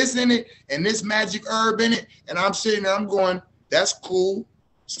some of this in it and this magic herb in it, and I'm sitting there, I'm going, that's cool.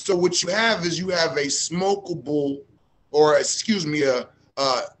 So what you have is a smokable, or a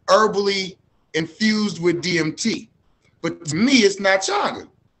herbally infused with DMT. But to me, it's not changa,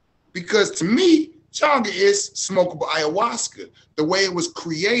 because to me, changa is smokable ayahuasca. The way it was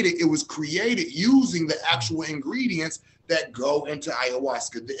created using the actual ingredients that go into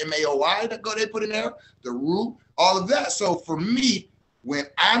ayahuasca, the MAOI they put in there, the root, all of that. So for me, when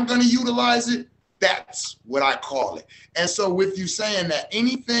I'm going to utilize it, that's what I call it. And so with you saying that,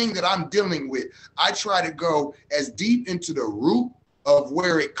 anything that I'm dealing with, I try to go as deep into the root of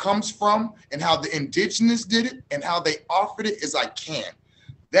where it comes from and how the indigenous did it and how they offered it as I can.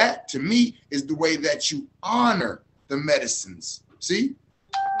 That, to me, is the way that you honor the medicines. See,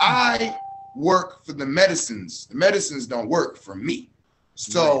 I work for the medicines. The medicines don't work for me.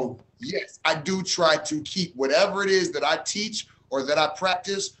 So, yes, I do try to keep whatever it is that I teach or that I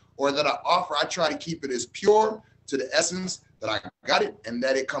practice or that I offer, I try to keep it as pure to the essence that I got it and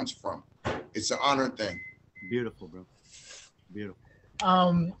that it comes from. It's an honor thing. Beautiful, bro. Beautiful.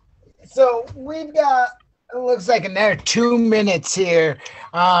 So we've got, it looks like another 2 minutes here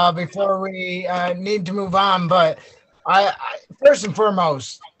before we need to move on. But I first and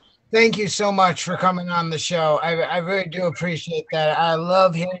foremost, thank you so much for coming on the show. I really do appreciate that. I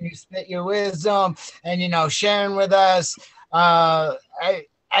love hearing you spit your wisdom and, sharing with us. I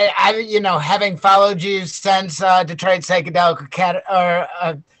having followed you since Detroit Psychedelic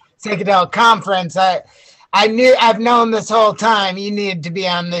Psychedelic Conference, I've known this whole time you needed to be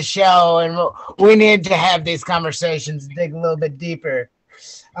on this show, and we need to have these conversations, dig a little bit deeper.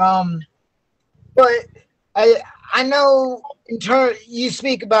 But I know you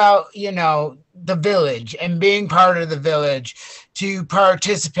speak about, the village and being part of the village to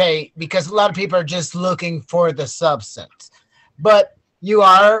participate, because a lot of people are just looking for the substance. But you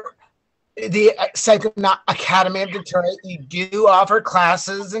are the Psychonaut Academy of Detroit. You do offer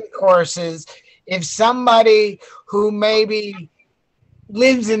classes and courses. If somebody who maybe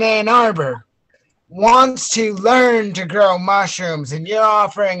lives in Ann Arbor wants to learn to grow mushrooms and you're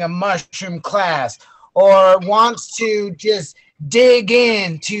offering a mushroom class, or wants to just dig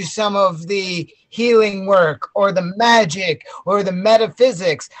into some of the healing work or the magic or the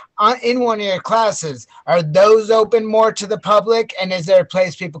metaphysics in one of your classes, are those open more to the public? And is there a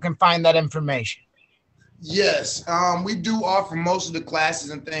place people can find that information? Yes, we do offer most of the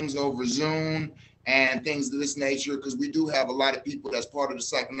classes and things over Zoom and things of this nature, because we do have a lot of people that's part of the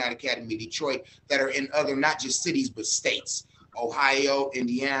Psychonaut Academy Detroit that are in other, not just cities, but states, Ohio,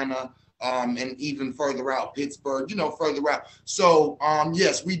 Indiana, and even further out, Pittsburgh, further out. So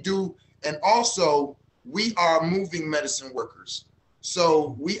yes, we do. And also we are moving medicine workers.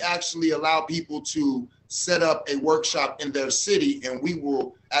 So we actually allow people to set up a workshop in their city, and we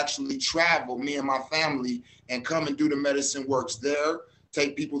will actually travel, me and my family, and come and do the medicine works there,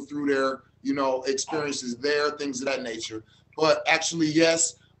 take people through their, experiences there, things of that nature. But actually,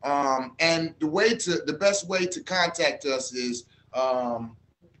 yes. And the best way to contact us is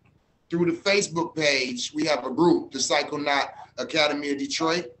through the Facebook page. We have a group, the Psychonaut Academy of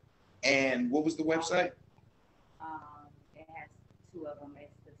Detroit. And what was the website? It has two of them.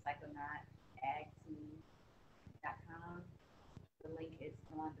 It's the psychonautag.com. The link is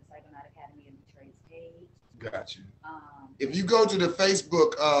on the Psychonaut Academy of Detroit's page. Got you. If you go to the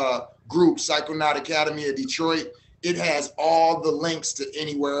Facebook group, Psychonaut Academy of Detroit, it has all the links to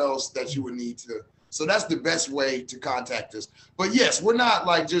anywhere else that you would need to. So that's the best way to contact us. But yes, we're not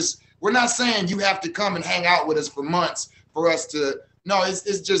we're not saying you have to come and hang out with us for months for us to. No,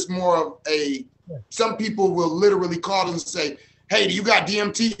 it's just more of some people will literally call us and say, hey, do you got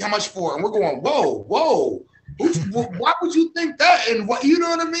DMT? How much for it? And we're going, whoa. Why would you think that? And what, you know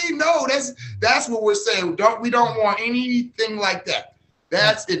what I mean? No, that's what we're saying. We don't want anything like that.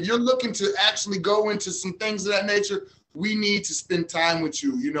 That's, if you're looking to actually go into some things of that nature, we need to spend time with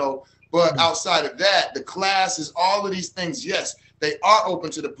you, But outside of that, the classes, all of these things, yes, they are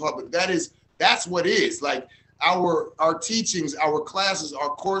open to the public. That's what it is. Like, our teachings, our classes, our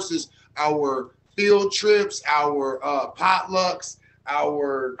courses, our field trips, our potlucks,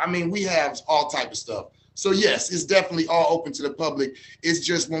 we have all type of stuff. So yes, it's definitely all open to the public. It's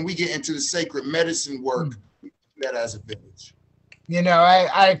just when we get into the sacred medicine work, we do that as a village.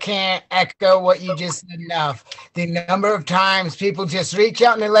 I can't echo what you just said enough. The number of times people just reach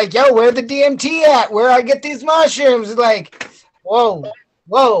out and they're like, yo, where the DMT at? Where I get these mushrooms? Like, whoa.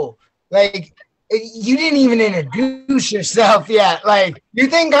 Like, you didn't even introduce yourself yet. Like, you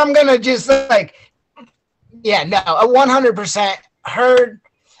think I'm going to just a 100% heard.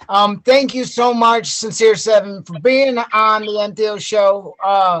 Thank you so much, Sincere Seven, for being on the Entheo Show.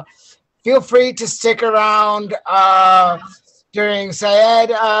 Feel free to stick around during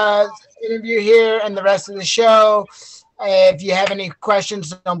Syed's interview here and the rest of the show. If you have any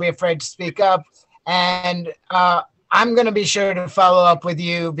questions, don't be afraid to speak up. And I'm going to be sure to follow up with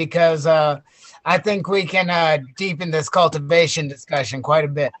you because I think we can deepen this cultivation discussion quite a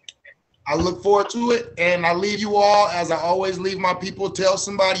bit. I look forward to it, and I leave you all, as I always leave my people, tell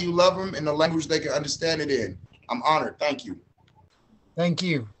somebody you love them in the language they can understand it in. I'm honored. Thank you. Thank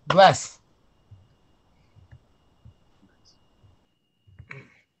you. Bless.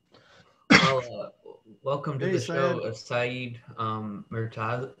 Well, welcome to the show, Saeed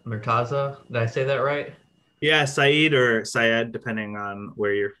Murtaza. Did I say that right? Yeah, Saeed or Syed, depending on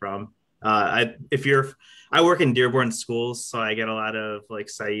where you're from. I work in Dearborn schools, so I get a lot of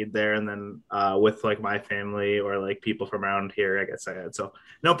Saeed there, and then with my family or people from around here, I get Syed. So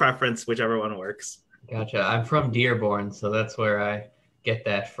no preference, whichever one works. Gotcha. I'm from Dearborn, so that's where I get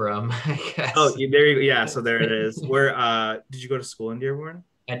that from, I guess. Oh, there you go. Yeah, so there it is. Where did you go to school in Dearborn?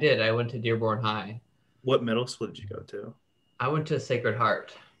 I did. I went to Dearborn High. What middle school did you go to? I went to Sacred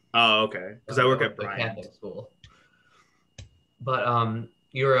Heart. Oh, okay. Because I work at Bryant. Catholic school. But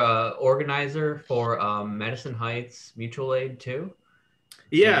you're a organizer for Madison Heights Mutual Aid too?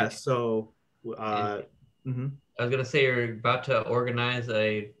 Yeah. So I was gonna say you're about to organize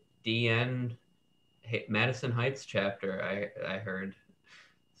a DN Madison Heights chapter. I heard.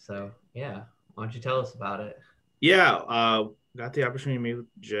 So yeah, why don't you tell us about it? Yeah. Got the opportunity to meet with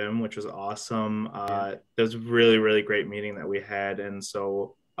Jim, which was awesome. It was a really, really great meeting that we had. And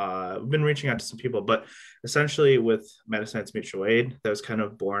so we've been reaching out to some people, but essentially with Madison Heights Mutual Aid, that was kind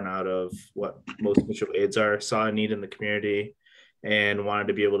of born out of what most mutual aids are, saw a need in the community and wanted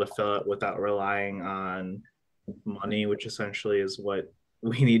to be able to fill it without relying on money, which essentially is what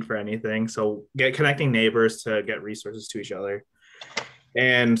we need for anything. So connecting neighbors to get resources to each other.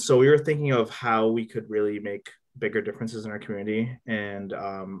 And so we were thinking of how we could really make bigger differences in our community. And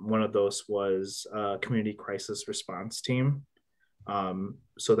one of those was a community crisis response team.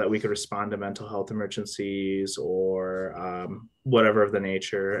 so that we could respond to mental health emergencies or whatever of the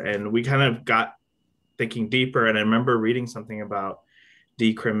nature. And we kind of got thinking deeper. And I remember reading something about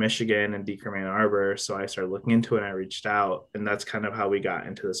Decrim Michigan and Decrim Ann Arbor. So I started looking into it and I reached out. And that's kind of how we got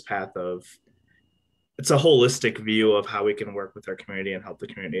into this path of, it's a holistic view of how we can work with our community and help the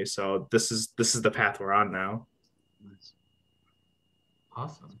community. So this is the path we're on now.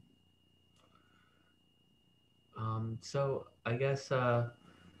 Awesome. So I guess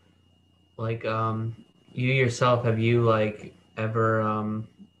you yourself, have you like ever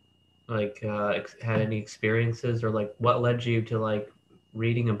had any experiences, or like what led you to like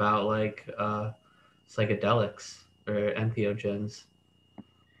reading about like psychedelics or entheogens?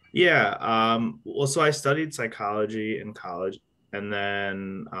 Yeah. Well, so I studied psychology in college, and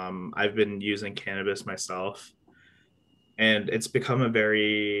then I've been using cannabis myself, and it's become a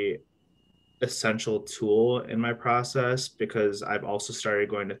very essential tool in my process because I've also started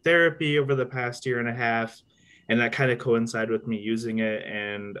going to therapy over the past year and a half, and that kind of coincided with me using it.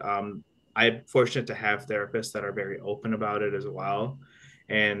 And I'm fortunate to have therapists that are very open about it as well,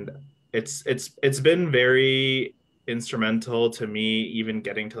 and it's been very instrumental to me even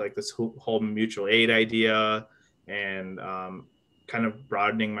getting to like this whole mutual aid idea, and kind of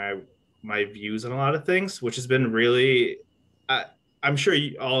broadening my views on a lot of things, which has been really I'm sure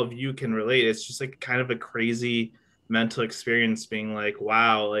all of you can relate. It's just like kind of a crazy mental experience being like,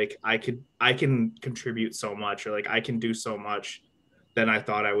 wow, like I can contribute so much, or like I can do so much than I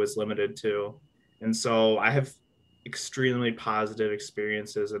thought I was limited to. And so I have extremely positive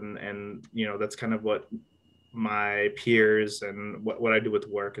experiences, and that's kind of what my peers and what I do with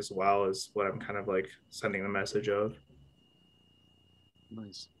work as well is what I'm kind of like sending the message of.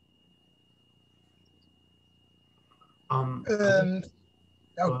 Nice.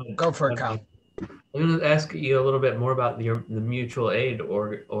 Go for it, Kyle. I'm going to ask you a little bit more about the mutual aid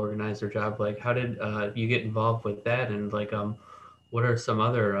organizer job. Like, how did you get involved with that, and like, what are some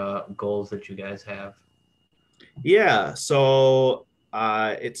other goals that you guys have? Yeah, so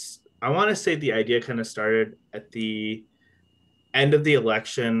I want to say the idea kind of started at the end of the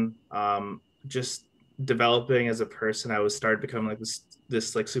election. Just developing as a person, I was started becoming like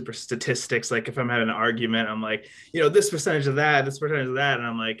this like super statistics. Like if I'm having an argument, I'm like, this percentage of that, this percentage of that. And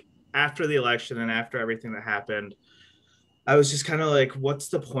I'm like, after the election and after everything that happened, I was just kind of like, what's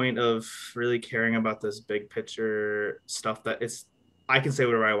the point of really caring about this big picture stuff that I can say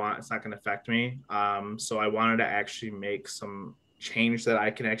whatever I want. It's not going to affect me. So I wanted to actually make some change that I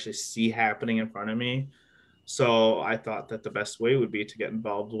can actually see happening in front of me. So I thought that the best way would be to get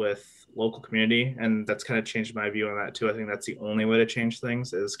involved with local community. And that's kind of changed my view on that too. I think that's the only way to change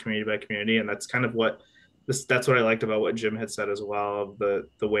things is community by community. And that's kind of that's what I liked about what Jim had said as well, of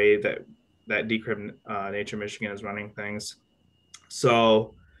the way that Decrim Nature Michigan is running things.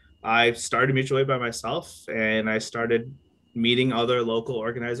 So I started mutual aid by myself, and I started meeting other local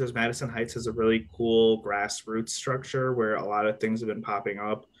organizers. Madison Heights has a really cool grassroots structure where a lot of things have been popping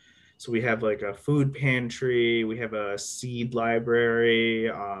up. So we have like a food pantry, we have a seed library,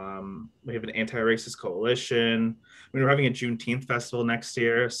 we have an anti-racist coalition. We're having a Juneteenth festival next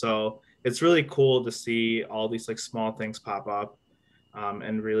year. So it's really cool to see all these like small things pop up,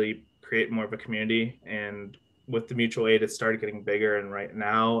 and really create more of a community. And with the mutual aid, it started getting bigger. And right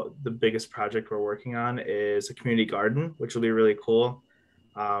now, the biggest project we're working on is a community garden, which will be really cool,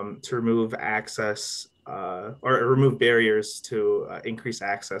 to remove access or remove barriers to increase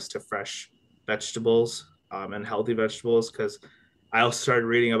access to fresh vegetables and healthy vegetables. Because I also started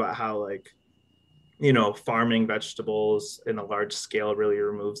reading about how farming vegetables in a large scale really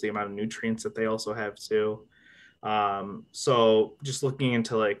removes the amount of nutrients that they also have too. So just looking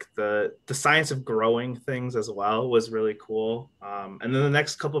into like the science of growing things as well was really cool. And then the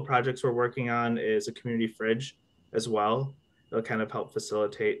next couple of projects we're working on is a community fridge as well. It'll kind of help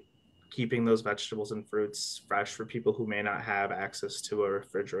facilitate keeping those vegetables and fruits fresh for people who may not have access to a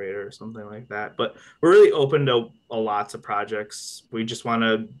refrigerator or something like that. But we're really open to lots of projects. We just want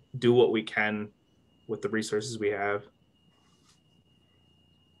to do what we can with the resources we have.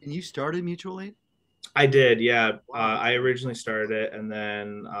 And you started mutual aid? I did, yeah. I originally started it, and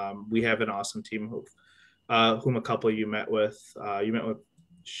then we have an awesome team whom a couple you met with. You met with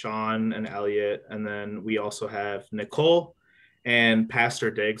Sean and Elliot, and then we also have Nicole and Pastor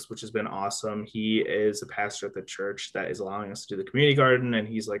Diggs, which has been awesome. He is a pastor at the church that is allowing us to do the community garden, and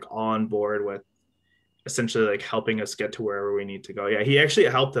he's like on board with essentially like helping us get to wherever we need to go. Yeah, he actually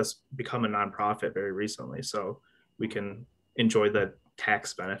helped us become a nonprofit very recently, so we can enjoy the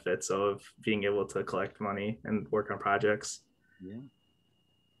tax benefits of being able to collect money and work on projects. Yeah,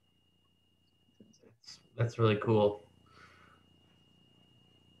 that's really cool.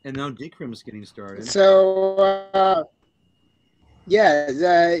 And now Decrim's getting started. So,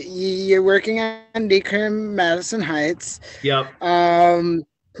 yeah, you're working on Decrim Madison Heights. Yep.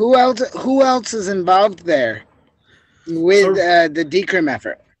 Who else is involved there with the Decrim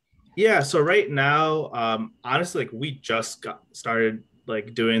effort? Yeah, so right now, honestly, like we just got started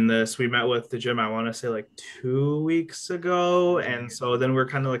like doing this. We met with the gym, I want to say like 2 weeks ago. And so then we're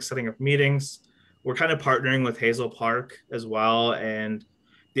kind of like setting up meetings. We're kind of partnering with Hazel Park as well. And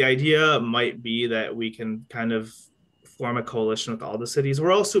the idea might be that we can kind of form a coalition with all the cities.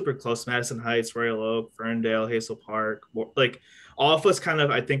 We're all super close: Madison Heights, Royal Oak, Ferndale, Hazel Park. Like all of us kind of,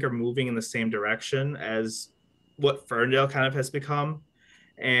 I think, are moving in the same direction as what Ferndale kind of has become.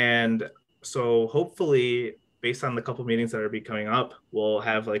 And so hopefully, based on the couple meetings that are be coming up, we'll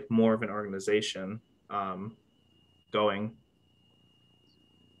have like more of an organization going.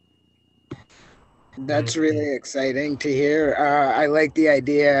 That's really exciting to hear. I like the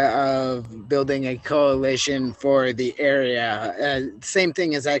idea of building a coalition for the area. Same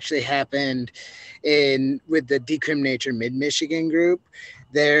thing has actually happened with the Decriminalize Mid-Michigan group.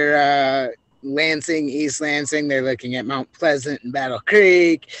 They're Lansing, East Lansing. They're looking at Mount Pleasant and Battle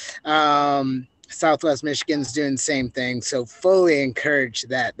Creek. Southwest Michigan's doing the same thing. So fully encourage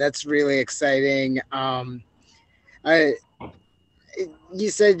that. That's really exciting. You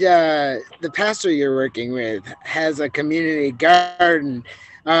said the pastor you're working with has a community garden.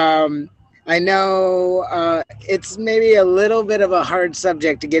 I know it's maybe a little bit of a hard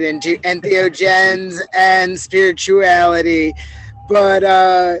subject to get into, entheogens and spirituality, but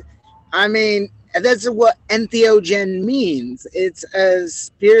I mean, that's what entheogen means. It's a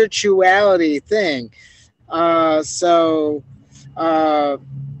spirituality thing. So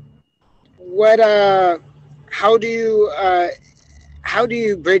how do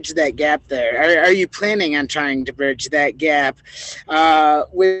you bridge that gap there? Are you planning on trying to bridge that gap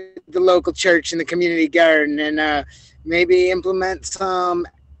with the local church and the community garden, and maybe implement some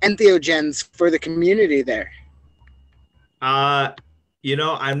entheogens for the community there?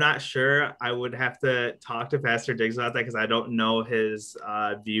 I'm not sure. I would have to talk to Pastor Diggs about that because I don't know his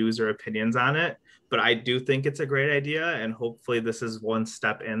views or opinions on it. But I do think it's a great idea, and hopefully this is one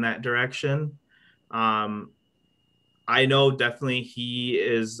step in that direction. I know definitely he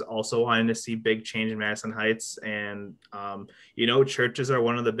is also wanting to see big change in Madison Heights, and churches are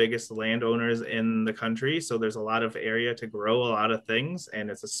one of the biggest landowners in the country, so there's a lot of area to grow a lot of things, and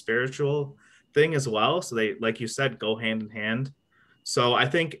it's a spiritual thing as well. So they, like you said, go hand in hand. So I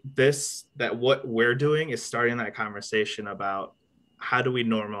think that what we're doing is starting that conversation about how do we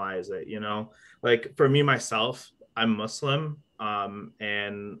normalize it, like for me, myself, I'm Muslim,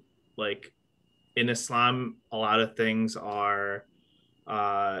 and like in Islam, a lot of things are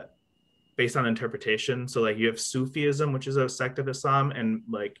based on interpretation. So like you have Sufism, which is a sect of Islam, and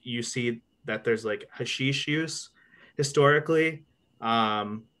like you see that there's like hashish use historically.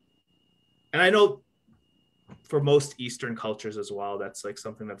 And I know for most Eastern cultures as well, that's like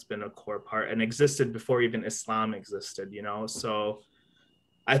something that's been a core part and existed before even Islam existed, So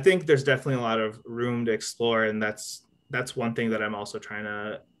I think there's definitely a lot of room to explore, and that's one thing that I'm also trying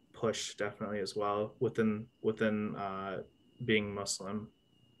to push definitely as well within being Muslim.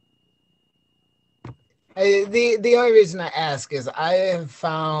 The only reason I ask is I have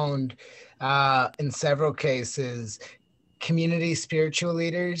found in several cases community spiritual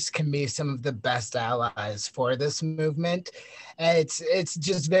leaders can be some of the best allies for this movement. It's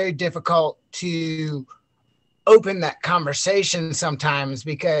just very difficult to open that conversation sometimes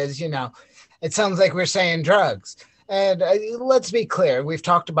because it sounds like we're saying drugs. And let's be clear, we've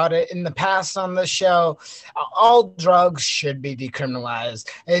talked about it in the past on the show. All drugs should be decriminalized,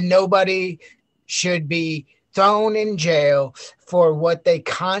 and nobody should be thrown in jail for what they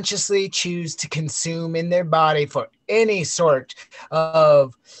consciously choose to consume in their body for any sort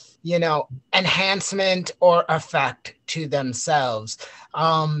of, enhancement or effect to themselves.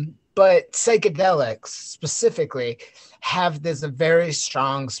 But psychedelics specifically have this a very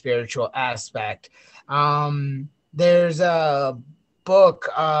strong spiritual aspect. There's a book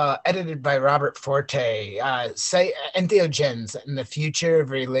edited by Robert Forte, Entheogens and the Future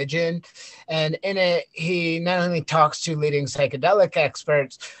of Religion. And in it, he not only talks to leading psychedelic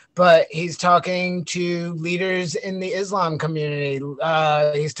experts, but he's talking to leaders in the Islam community.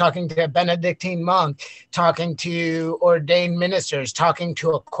 He's talking to a Benedictine monk, talking to ordained ministers, talking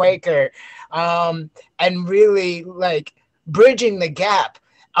to a Quaker, and really like bridging the gap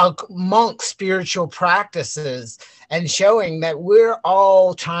amongst spiritual practices and showing that we're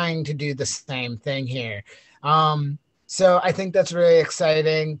all trying to do the same thing here. So I think that's really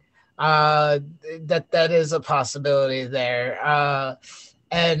exciting, that is a possibility there.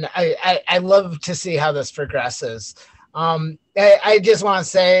 And I love to see how this progresses. I just want to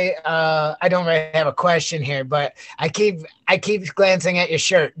say I don't really have a question here, but I keep glancing at your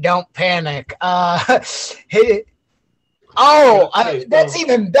shirt. Don't panic. That's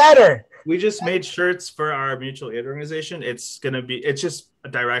even better. We just made shirts for our mutual aid organization. It's just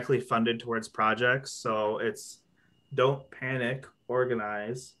directly funded towards projects. So it's don't panic,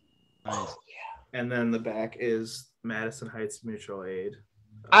 organize. Nice. Yeah. And then the back is Madison Heights Mutual Aid.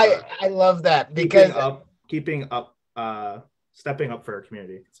 I love that because stepping up for our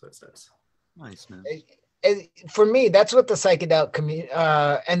community. That's what it says. Nice, man. For me, that's what the psychedelic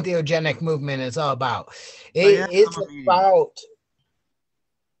entheogenic movement is all about. It's about.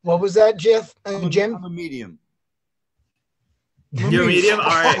 What was that, Jim? I'm a medium. You're medium? All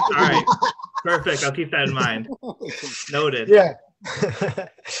right. Perfect. I'll keep that in mind. Noted. Yeah.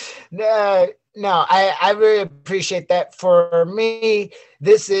 No, I really appreciate that. For me,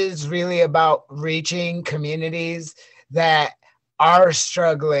 this is really about reaching communities that are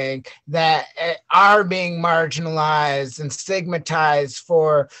struggling, that are being marginalized and stigmatized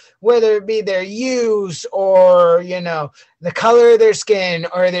for whether it be their use or, the color of their skin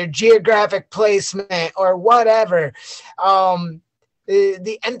or their geographic placement or whatever. The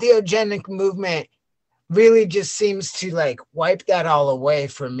entheogenic movement really just seems to wipe that all away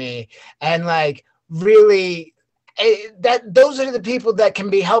for me. And really those are the people that can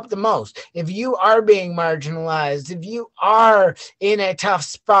be helped the most. If you are being marginalized, if you are in a tough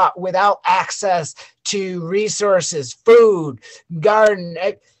spot without access to resources, food, garden,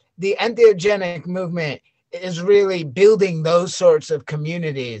 the entheogenic movement is really building those sorts of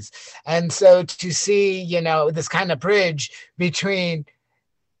communities. And so to see, this kind of bridge between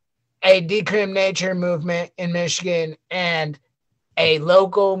a decrim nature movement in Michigan and a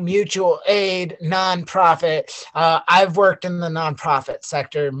local mutual aid nonprofit. I've worked in the nonprofit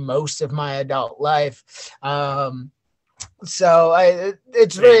sector most of my adult life. So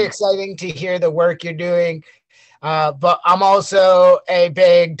it's very exciting to hear the work you're doing. But I'm also a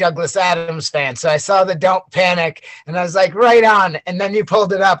big Douglas Adams fan. So I saw the Don't Panic and I was like, right on. And then you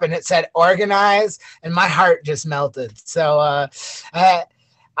pulled it up and it said organize and my heart just melted. So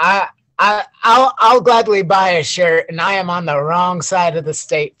I'll gladly buy a shirt, and I am on the wrong side of the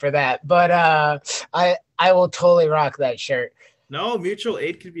state for that. But I will totally rock that shirt. No, mutual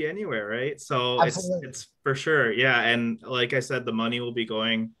aid could be anywhere, right? So it's for sure, yeah. And like I said, the money will be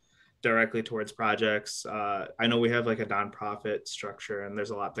going directly towards projects. I know we have a nonprofit structure, and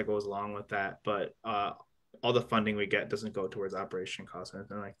there's a lot that goes along with that. But all the funding we get doesn't go towards operation costs or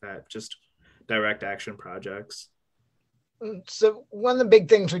anything like that. Just direct action projects. So one of the big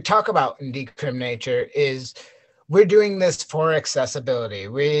things we talk about in Decrim Nature is we're doing this for accessibility.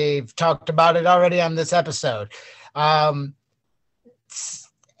 We've talked about it already on this episode. Entheogens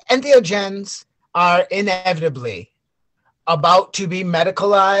are inevitably about to be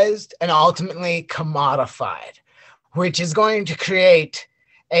medicalized and ultimately commodified, which is going to create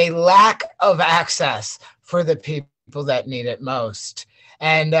a lack of access for the people that need it most.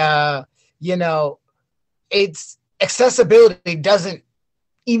 And, accessibility doesn't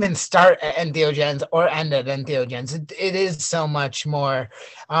even start at entheogens or end at entheogens. It is so much more.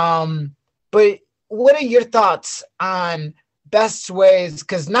 But what are your thoughts on best ways?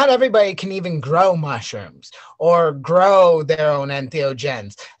 Because not everybody can even grow mushrooms or grow their own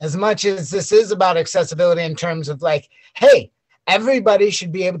entheogens. As much as this is about accessibility in terms of hey, everybody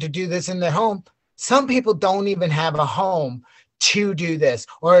should be able to do this in their home. Some people don't even have a home to do this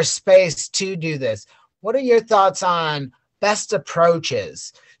or a space to do this. What are your thoughts on best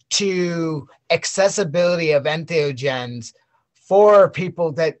approaches to accessibility of entheogens for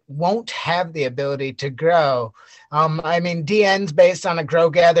people that won't have the ability to grow? DN's based on a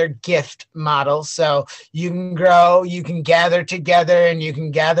grow-gather gift model. So you can grow, you can gather together, and you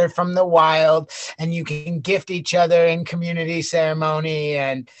can gather from the wild, and you can gift each other in community ceremony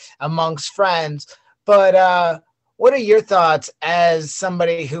and amongst friends. But what are your thoughts as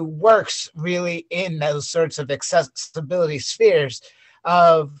somebody who works really in those sorts of accessibility spheres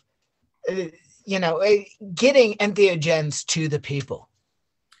of, getting entheogens to the people?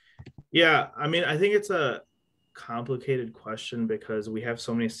 Yeah, I think it's a complicated question because we have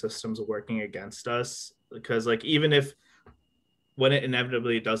so many systems working against us. Because even if when it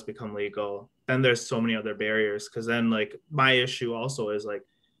inevitably does become legal, then there's so many other barriers. Because then my issue also is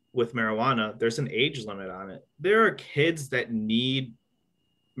with marijuana, there's an age limit on it. There are kids that need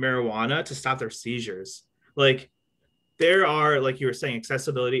marijuana to stop their seizures. There are, like you were saying,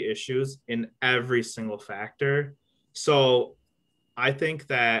 accessibility issues in every single factor. So I think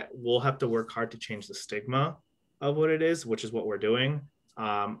that we'll have to work hard to change the stigma of what it is, which is what we're doing.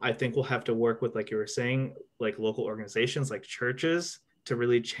 I think we'll have to work with, like you were saying, like local organizations like churches to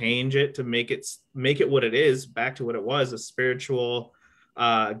really change it, to make it what it is, back to what it was, a spiritual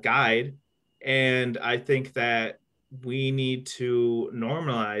guide. And I think that we need to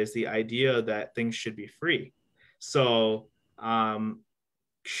normalize the idea that things should be free. So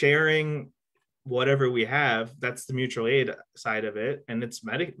sharing whatever we have, that's the mutual aid side of it, and it's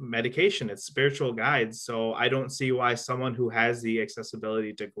medication, it's spiritual guides. So I don't see why someone who has the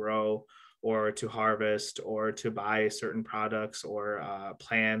accessibility to grow or to harvest or to buy certain products or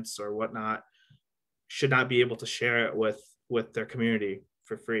plants or whatnot should not be able to share it with their community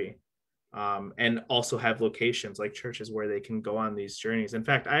for free. And also have locations like churches where they can go on these journeys. In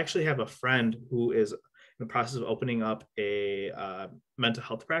fact, I actually have a friend who is in the process of opening up a mental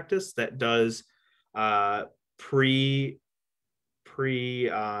health practice that does pre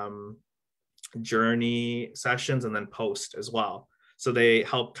journey sessions and then post as well. So they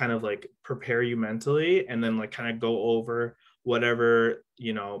help kind of like prepare you mentally and then like kind of go over whatever,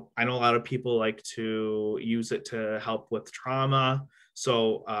 you know. I know a lot of people like to use it to help with trauma.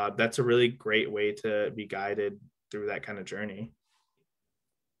 So that's a really great way to be guided through that kind of journey.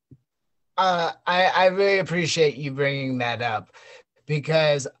 I really appreciate you bringing that up,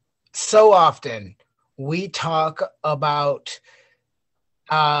 because so often we talk about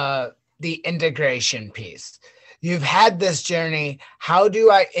the integration piece. You've had this journey. How do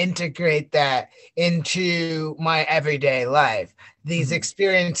I integrate that into my everyday life? These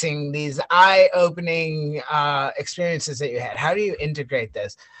experiencing, these eye-opening experiences that you had. How do you integrate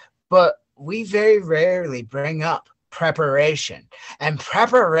this? But we very rarely bring up preparation. And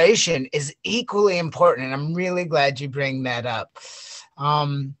preparation is equally important. And I'm really glad you bring that up.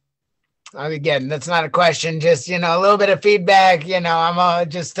 Again, that's not a question, just, you know, a little bit of feedback. You know, I'm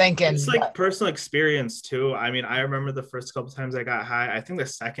just thinking. It's like personal experience too. I mean, I remember the first couple times I got high. I think the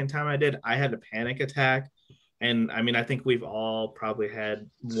second time I did, I had a panic attack. And I mean, I think we've all probably had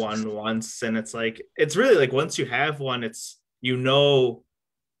one once. And it's like, it's really like once you have one, it's, you know,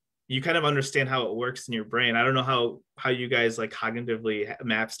 you kind of understand how it works in your brain. I don't know how you guys like cognitively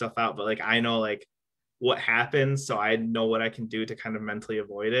map stuff out, but like I know like what happens, so I know what I can do to kind of mentally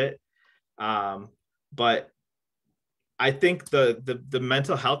avoid it. But I think the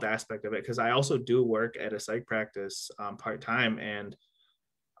mental health aspect of it, because I also do work at a psych practice part-time, and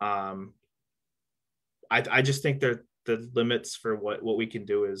I just think that the limits for what we can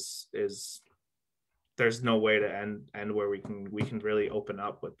do is there's no way to end where we can really open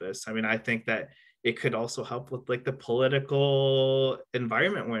up with this. I mean, I think that it could also help with like the political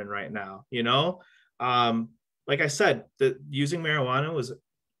environment we're in right now, you know. Like I said, using marijuana was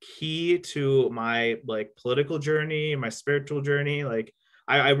key to my like political journey, my spiritual journey. Like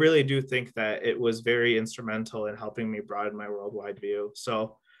I really do think that it was very instrumental in helping me broaden my worldwide view.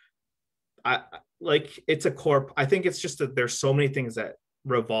 So I think it's just that there's so many things that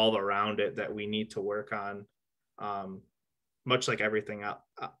revolve around it that we need to work on, much like everything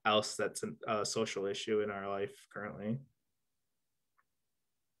else that's a social issue in our life currently.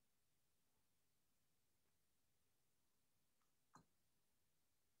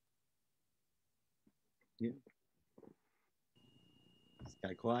 Yeah. It's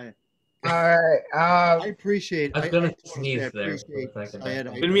got quiet. All right. I appreciate. I was gonna sneeze there. I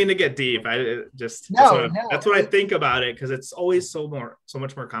didn't mean to get deep. That's what I think about it, because it's always so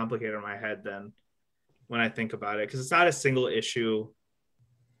much more complicated in my head than when I think about it, because it's not a single issue,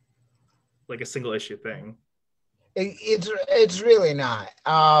 like a single issue thing. It's really not.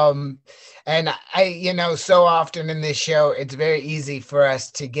 And so often in this show, it's very easy for us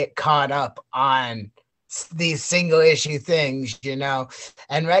to get caught up on these single issue things, you know,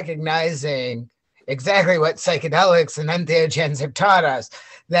 and recognizing exactly what psychedelics and entheogens have taught us,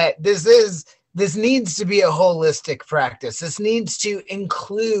 that this needs to be a holistic practice. This needs to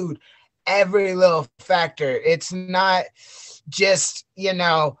include every little factor. It's not just, you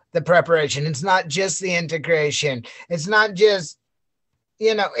know, the preparation. It's not just the integration. It's not just,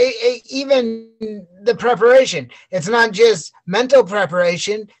 you know, even the preparation. It's not just mental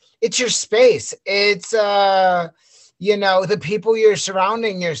preparation. It's your space. It's, you know, the people you're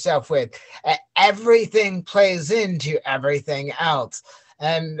surrounding yourself with. Everything plays into everything else.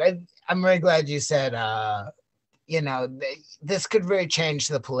 And I'm really glad you said, you know, this could really change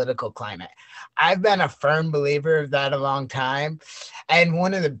the political climate. I've been a firm believer of that a long time. And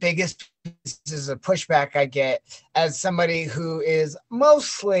one of the biggest pieces of pushback I get as somebody who is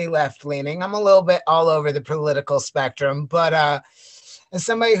mostly left-leaning, I'm a little bit all over the political spectrum, but as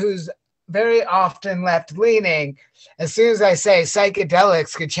somebody who's very often left leaning, as soon as I say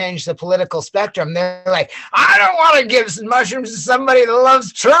psychedelics could change the political spectrum, they're like, I don't want to give mushrooms to somebody that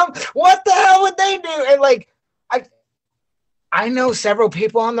loves Trump. What the hell would they do? And like, I know several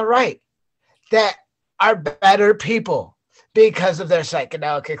people on the right that are better people because of their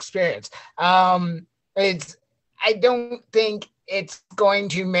psychedelic experience. I don't think it's going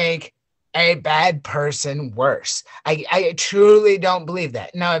to make a bad person worse. I truly don't believe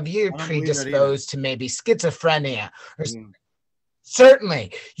that. Now, if you're predisposed to maybe schizophrenia, or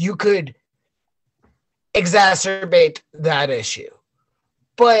certainly you could exacerbate that issue.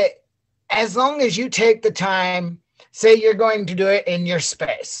 But as long as you take the time, say you're going to do it in your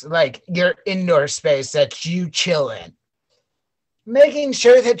space, like your indoor space that you chill in, making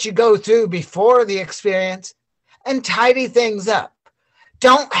sure that you go through before the experience and tidy things up.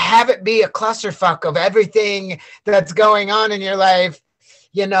 Don't have it be a clusterfuck of everything that's going on in your life.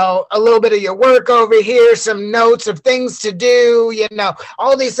 You know, a little bit of your work over here, some notes of things to do, you know,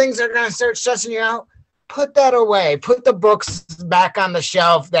 all these things are going to start stressing you out. Put that away. Put the books back on the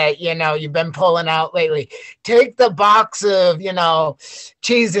shelf that, you know, you've been pulling out lately. Take the box of, you know,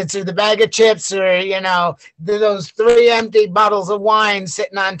 Cheez-Its or the bag of chips or, you know, those 3 empty bottles of wine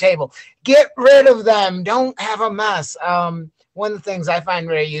sitting on table. Get rid of them. Don't have a mess. One of the things I find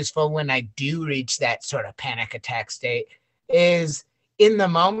very useful when I do reach that sort of panic attack state is in the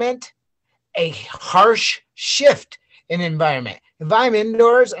moment, a harsh shift in environment. If I'm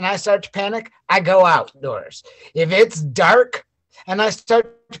indoors and I start to panic, I go outdoors. If it's dark and I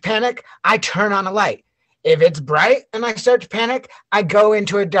start to panic, I turn on a light. If it's bright and I start to panic, I go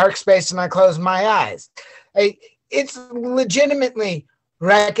into a dark space and I close my eyes. It's legitimately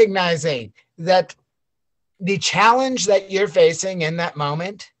recognizing that the challenge that you're facing in that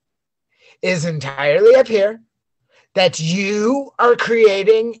moment is entirely up here, that you are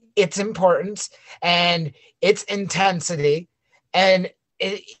creating its importance and its intensity. And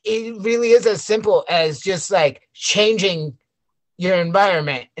it really is as simple as just like changing your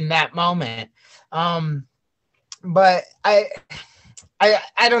environment in that moment. But I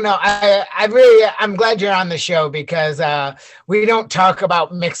don't know. I'm glad you're on the show because we don't talk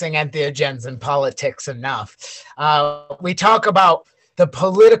about mixing entheogens and politics enough. We talk about the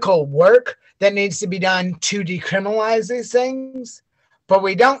political work that needs to be done to decriminalize these things, but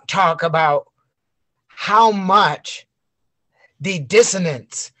we don't talk about how much the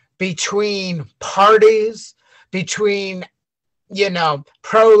dissonance between parties, between, you know,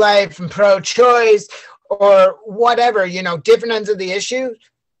 pro-life and pro-choice, or whatever, you know, different ends of the issue,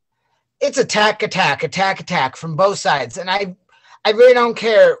 it's attack from both sides. And I really don't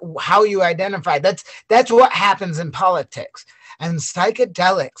care how you identify. That's what happens in politics. And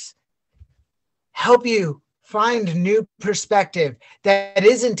psychedelics help you find new perspective that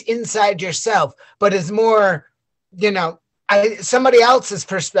isn't inside yourself, but is more, you know, somebody else's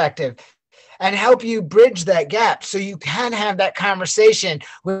perspective, and help you bridge that gap so you can have that conversation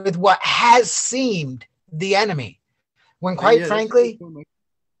with what has seemed the enemy, when quite frankly,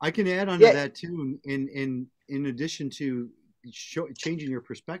 I can add on to that too. In addition to changing your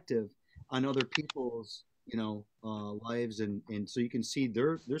perspective on other people's, you know, lives, and so you can see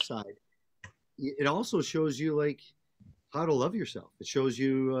their side. It also shows you like how to love yourself. It shows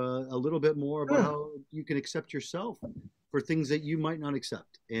you a little bit more about how you can accept yourself for things that you might not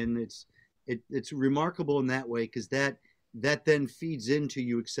accept, and it's remarkable in that way, because that then feeds into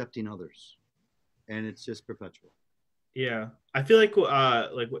you accepting others. And it's just perpetual. Yeah, I feel like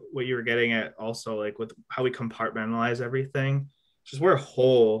what you were getting at also, like with how we compartmentalize everything, just we're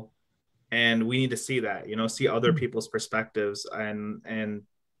whole, and we need to see that, you know, see other people's perspectives, and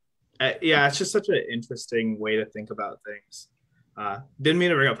yeah, it's just such an interesting way to think about things. Didn't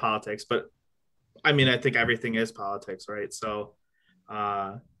mean to bring up politics, but I mean, I think everything is politics, right? So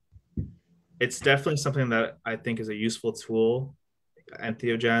it's definitely something that I think is a useful tool.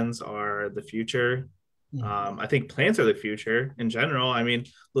 Entheogens are the future. I think plants are the future in general. I mean,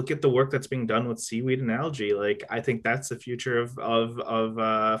 look at the work that's being done with seaweed and algae. Like, I think that's the future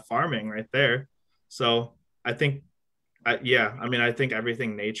of farming right there. So I think, I think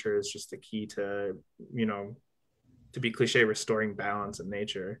everything nature is just the key to, you know, to be cliche, restoring balance in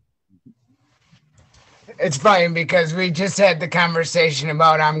nature. It's funny because we just had the conversation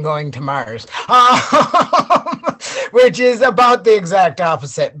about I'm going to Mars, which is about the exact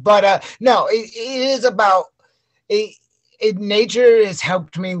opposite. But no, it is about nature has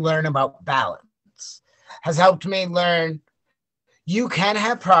helped me learn about balance, has helped me learn you can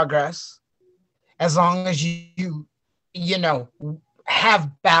have progress as long as you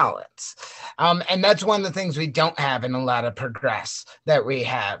have balance. And that's one of the things we don't have in a lot of progress that we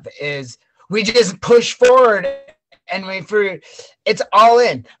have is we just push forward and it's all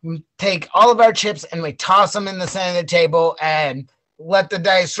in. We take all of our chips and we toss them in the center of the table and let the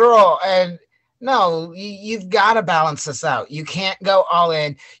dice roll. And no, you've got to balance this out. You can't go all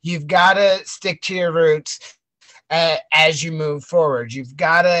in. You've got to stick to your roots as you move forward. You've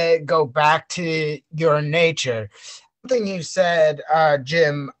got to go back to your nature. Something you said,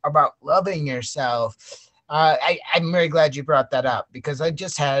 Jim, about loving yourself. I'm very glad you brought that up because I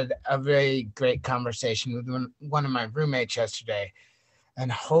just had a very great conversation with one of my roommates yesterday.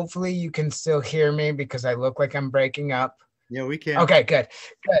 And hopefully you can still hear me because I look like I'm breaking up. Yeah, we can. Okay, good.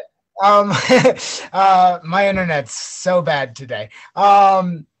 My internet's so bad today.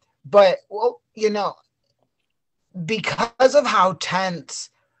 But, well, you know, because of how tense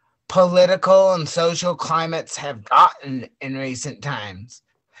political and social climates have gotten in recent times,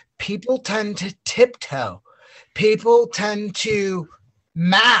 people tend to tiptoe. People tend to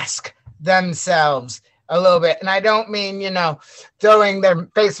mask themselves a little bit. And I don't mean, you know, throwing their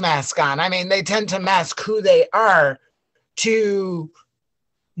face mask on. I mean, they tend to mask who they are to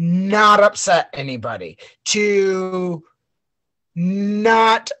not upset anybody, to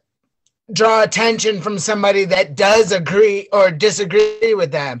not draw attention from somebody that does agree or disagree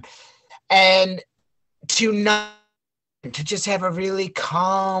with them, and to just have a really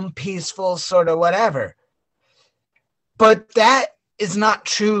calm, peaceful sort of whatever. But that is not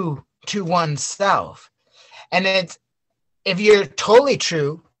true to oneself. And if you're totally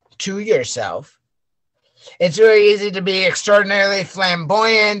true to yourself, it's very easy to be extraordinarily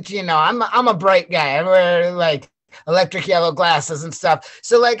flamboyant. You know, I'm a bright guy. I wear like electric yellow glasses and stuff.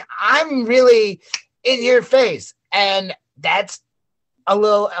 So like I'm really in your face, and that's a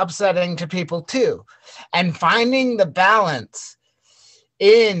little upsetting to people too. And finding the balance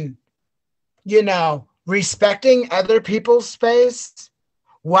in, you know, respecting other people's space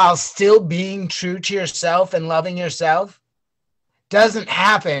while still being true to yourself and loving yourself doesn't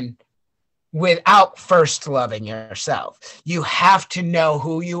happen without first loving yourself. You have to know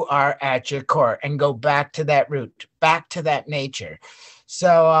who you are at your core and go back to that root, back to that nature.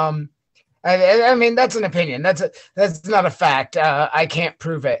 So, I mean, that's an opinion. That's not a fact. I can't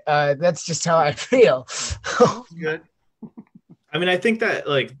prove it. That's just how I feel. Good. I mean, I think that,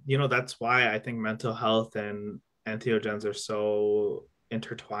 like, you know, that's why I think mental health and entheogens are so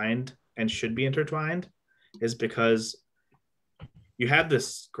intertwined and should be intertwined, is because you have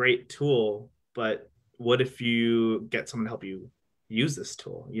this great tool, but what if you get someone to help you use this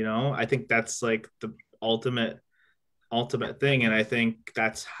tool? You know, I think that's like the ultimate thing. And I think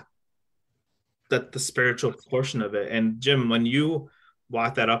that's the spiritual portion of it. And Jim, when you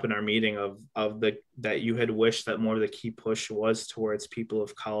brought that up in our meeting that you had wished that more of the key push was towards people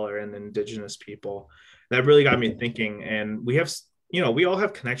of color and indigenous people, that really got me thinking. And we have, you know, we all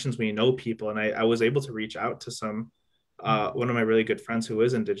have connections when you know people. And I was able to reach out to one of my really good friends who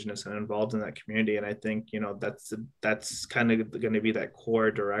is indigenous and involved in that community. And I think, you know, that's kind of going to be that core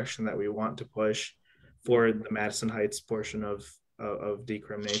direction that we want to push for the Madison Heights portion of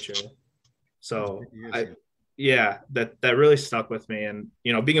Decrim Nature. So that really stuck with me. And,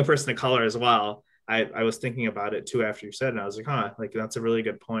 you know, being a person of color as well, I was thinking about it too after you said it, and I was like, like that's a really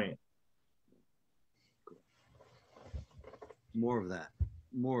good point. More of that,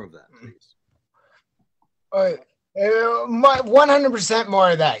 please. 100%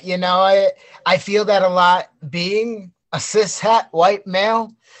 more of that. You know, I feel that a lot being a cishet white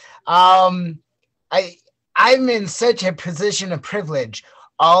male. I'm in such a position of privilege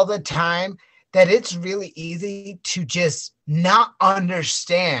all the time that it's really easy to just not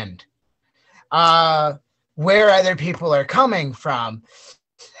understand where other people are coming from.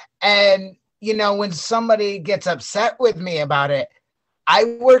 And, you know, when somebody gets upset with me about it,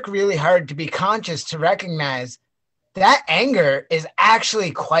 I work really hard to be conscious to recognize that anger is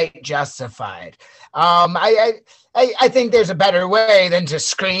actually quite justified. I think there's a better way than to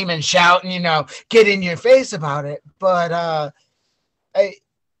scream and shout and, you know, get in your face about it. But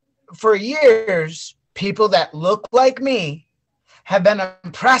for years, people that look like me have been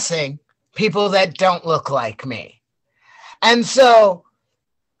oppressing people that don't look like me. And so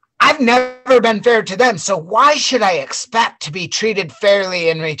I've never been fair to them. So why should I expect to be treated fairly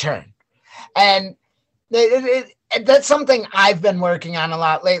in return? And that's something I've been working on a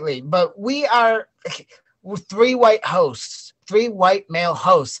lot lately. But we're three white male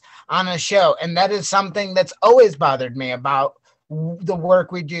hosts on a show. And that is something that's always bothered me about the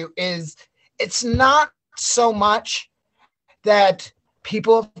work we do. Is it's not so much that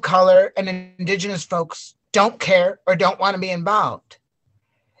people of color and indigenous folks don't care or don't want to be involved.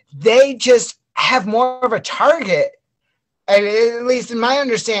 they just have more of a target, at least in my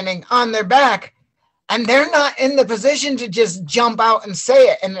understanding, on their back, and they're not in the position to just jump out and say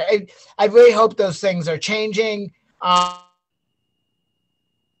it. And I really hope those things are changing.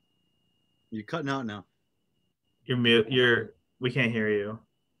 You're cutting out now. You're mute. We can't hear you.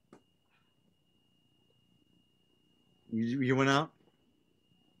 You went out?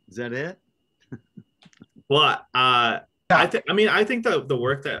 Is that it? Well, I think the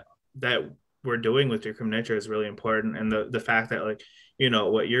work that we're doing with Decriminalize is really important, and the fact that, like, you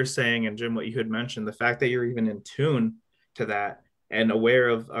know, what you're saying, and Jim, what you had mentioned, the fact that you're even in tune to that and aware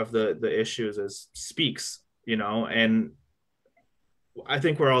of the issues speaks, you know. And I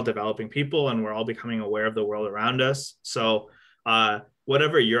think we're all developing people, and we're all becoming aware of the world around us. So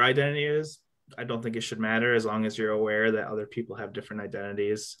whatever your identity is, I don't think it should matter, as long as you're aware that other people have different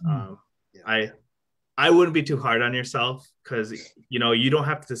identities. I wouldn't be too hard on yourself, because, you know, you don't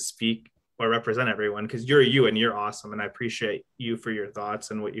have to speak or represent everyone, because you're you and you're awesome. And I appreciate you for your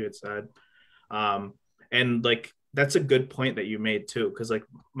thoughts and what you had said. And like, that's a good point that you made too. Because like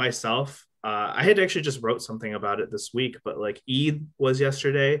myself, I had actually just wrote something about it this week, but like Eid was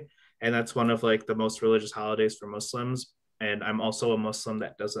yesterday, and that's one of like the most religious holidays for Muslims. And I'm also a Muslim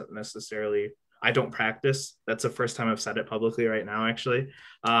that doesn't necessarily, I don't practice. That's the first time I've said it publicly right now, actually.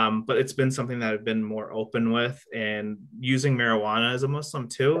 But it's been something that I've been more open with. And using marijuana as a Muslim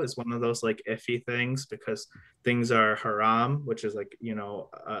too is one of those like iffy things, because things are haram, which is like, you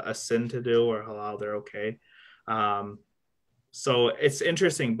know, a sin to do, or halal, they're okay. So it's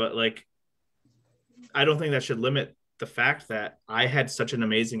interesting, but like, I don't think that should limit the fact that I had such an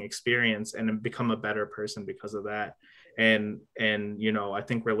amazing experience and have become a better person because of that. And you know, I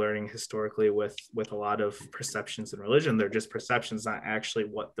think we're learning historically with a lot of perceptions in religion, they're just perceptions, not actually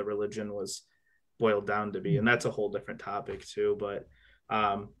what the religion was boiled down to be. And that's a whole different topic too. But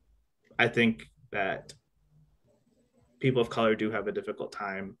I think that people of color do have a difficult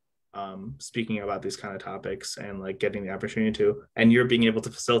time speaking about these kind of topics and like getting the opportunity to, and you're being able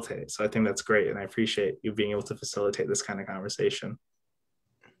to facilitate it. So I think that's great, and I appreciate you being able to facilitate this kind of conversation.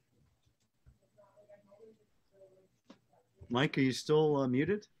 Mike, are you still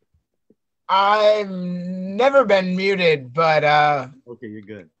muted? I've never been muted, but okay, you're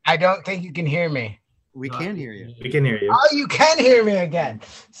good. I don't think you can hear me. We can hear you. We can hear you. Oh, you can hear me again.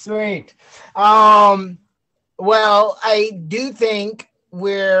 Sweet. Well, I do think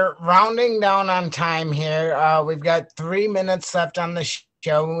we're rounding down on time here. We've got 3 minutes left on the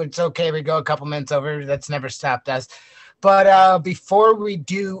show. It's okay, we go a couple minutes over. That's never stopped us. But before we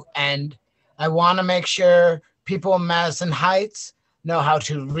do end, I want to make sure people in Madison Heights know how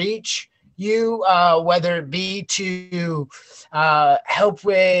to reach you, whether it be to help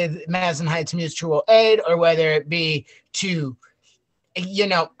with Madison Heights Mutual Aid, or whether it be to, you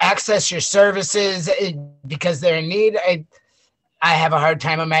know, access your services because they're in need. I have a hard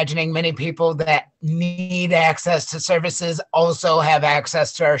time imagining many people that need access to services also have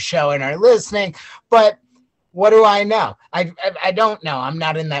access to our show and are listening, but what do I know? I don't know. I'm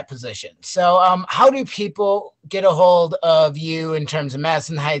not in that position. So how do people get a hold of you in terms of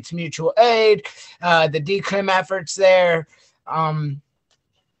Madison Heights Mutual Aid, the Decrim efforts there?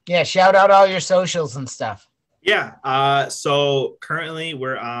 Yeah, shout out all your socials and stuff. Yeah. So currently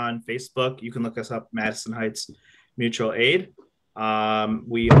we're on Facebook. You can look us up, Madison Heights Mutual Aid.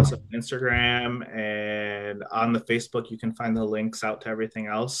 We also have Instagram, and on the Facebook you can find the links out to everything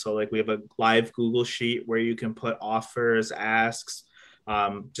else. So like we have a live Google sheet where you can put offers, asks,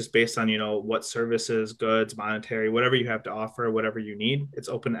 just based on, you know, what services, goods, monetary, whatever you have to offer, whatever you need. It's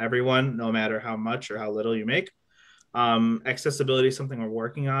open to everyone, no matter how much or how little you make. Accessibility is something we're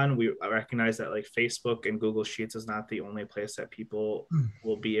working on. We recognize that like Facebook and Google Sheets is not the only place that people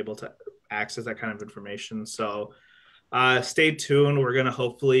will be able to access that kind of information. So stay tuned. We're going to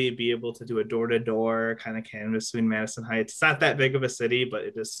hopefully be able to do a door-to-door kind of canvas in Madison Heights. It's not that big of a city, but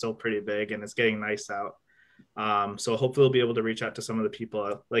it is still pretty big, and it's getting nice out. So hopefully we'll be able to reach out to some of the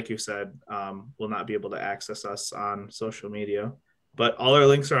people, like you said, will not be able to access us on social media. But all our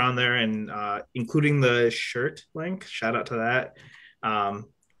links are on there, and including the shirt link. Shout out to that.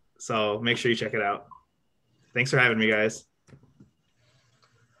 So make sure you check it out. Thanks for having me, guys.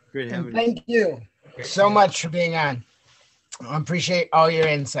 Great having you. Thank you so much for being on. I appreciate all your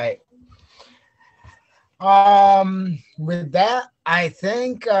insight. With that, I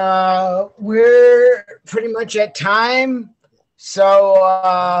think we're pretty much at time.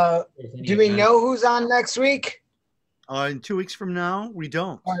 So do we know who's on next week? In 2 weeks from now, we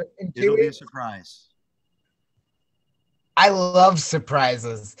don't. It'll be a surprise. I love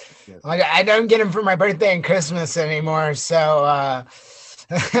surprises. Yes. Like, I don't get them for my birthday and Christmas anymore. So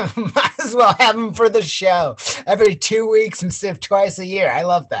Might as well have them for the show every 2 weeks instead of twice a year. I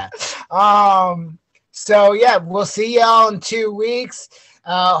love that. So yeah, we'll see y'all in 2 weeks.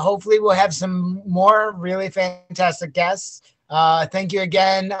 Hopefully we'll have some more really fantastic guests. Thank you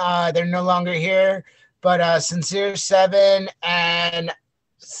again. They're no longer here, but Sincere 7 and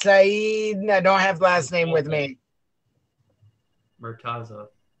Saeed, I don't have last name with me. Murtaza.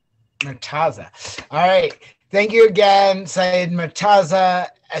 All right. Thank you again, Saeed Murtaza,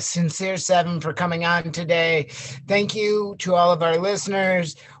 Sincere 7 for coming on today. Thank you to all of our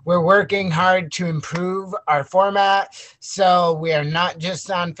listeners. We're working hard to improve our format. So we are not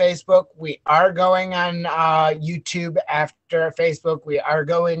just on Facebook. We are going on YouTube after Facebook. We are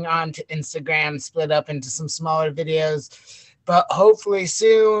going on to Instagram, split up into some smaller videos. But hopefully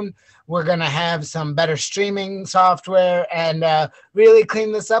soon we're going to have some better streaming software and really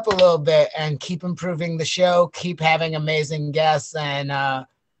clean this up a little bit and keep improving the show, keep having amazing guests, and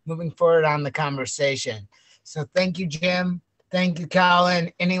moving forward on the conversation. So thank you, Jim. Thank you,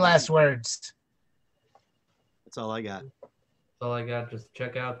 Colin. Any last words? That's all I got. That's all I got. Just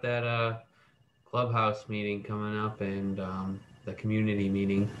check out that clubhouse meeting coming up and the community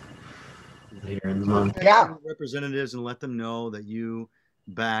meeting later in the month. Yeah. Representatives, and let them know that you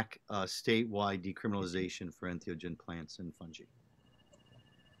back statewide decriminalization for entheogen plants and fungi.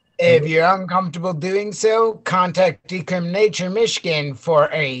 If you're uncomfortable doing so, contact Decrimination Michigan for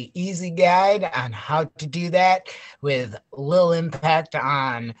a easy guide on how to do that with little impact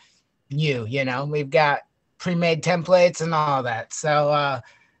on you. You know, we've got pre-made templates and all that. So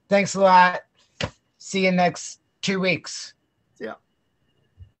thanks a lot. See you next 2 weeks. Yeah.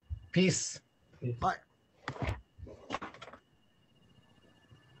 Peace. Bye.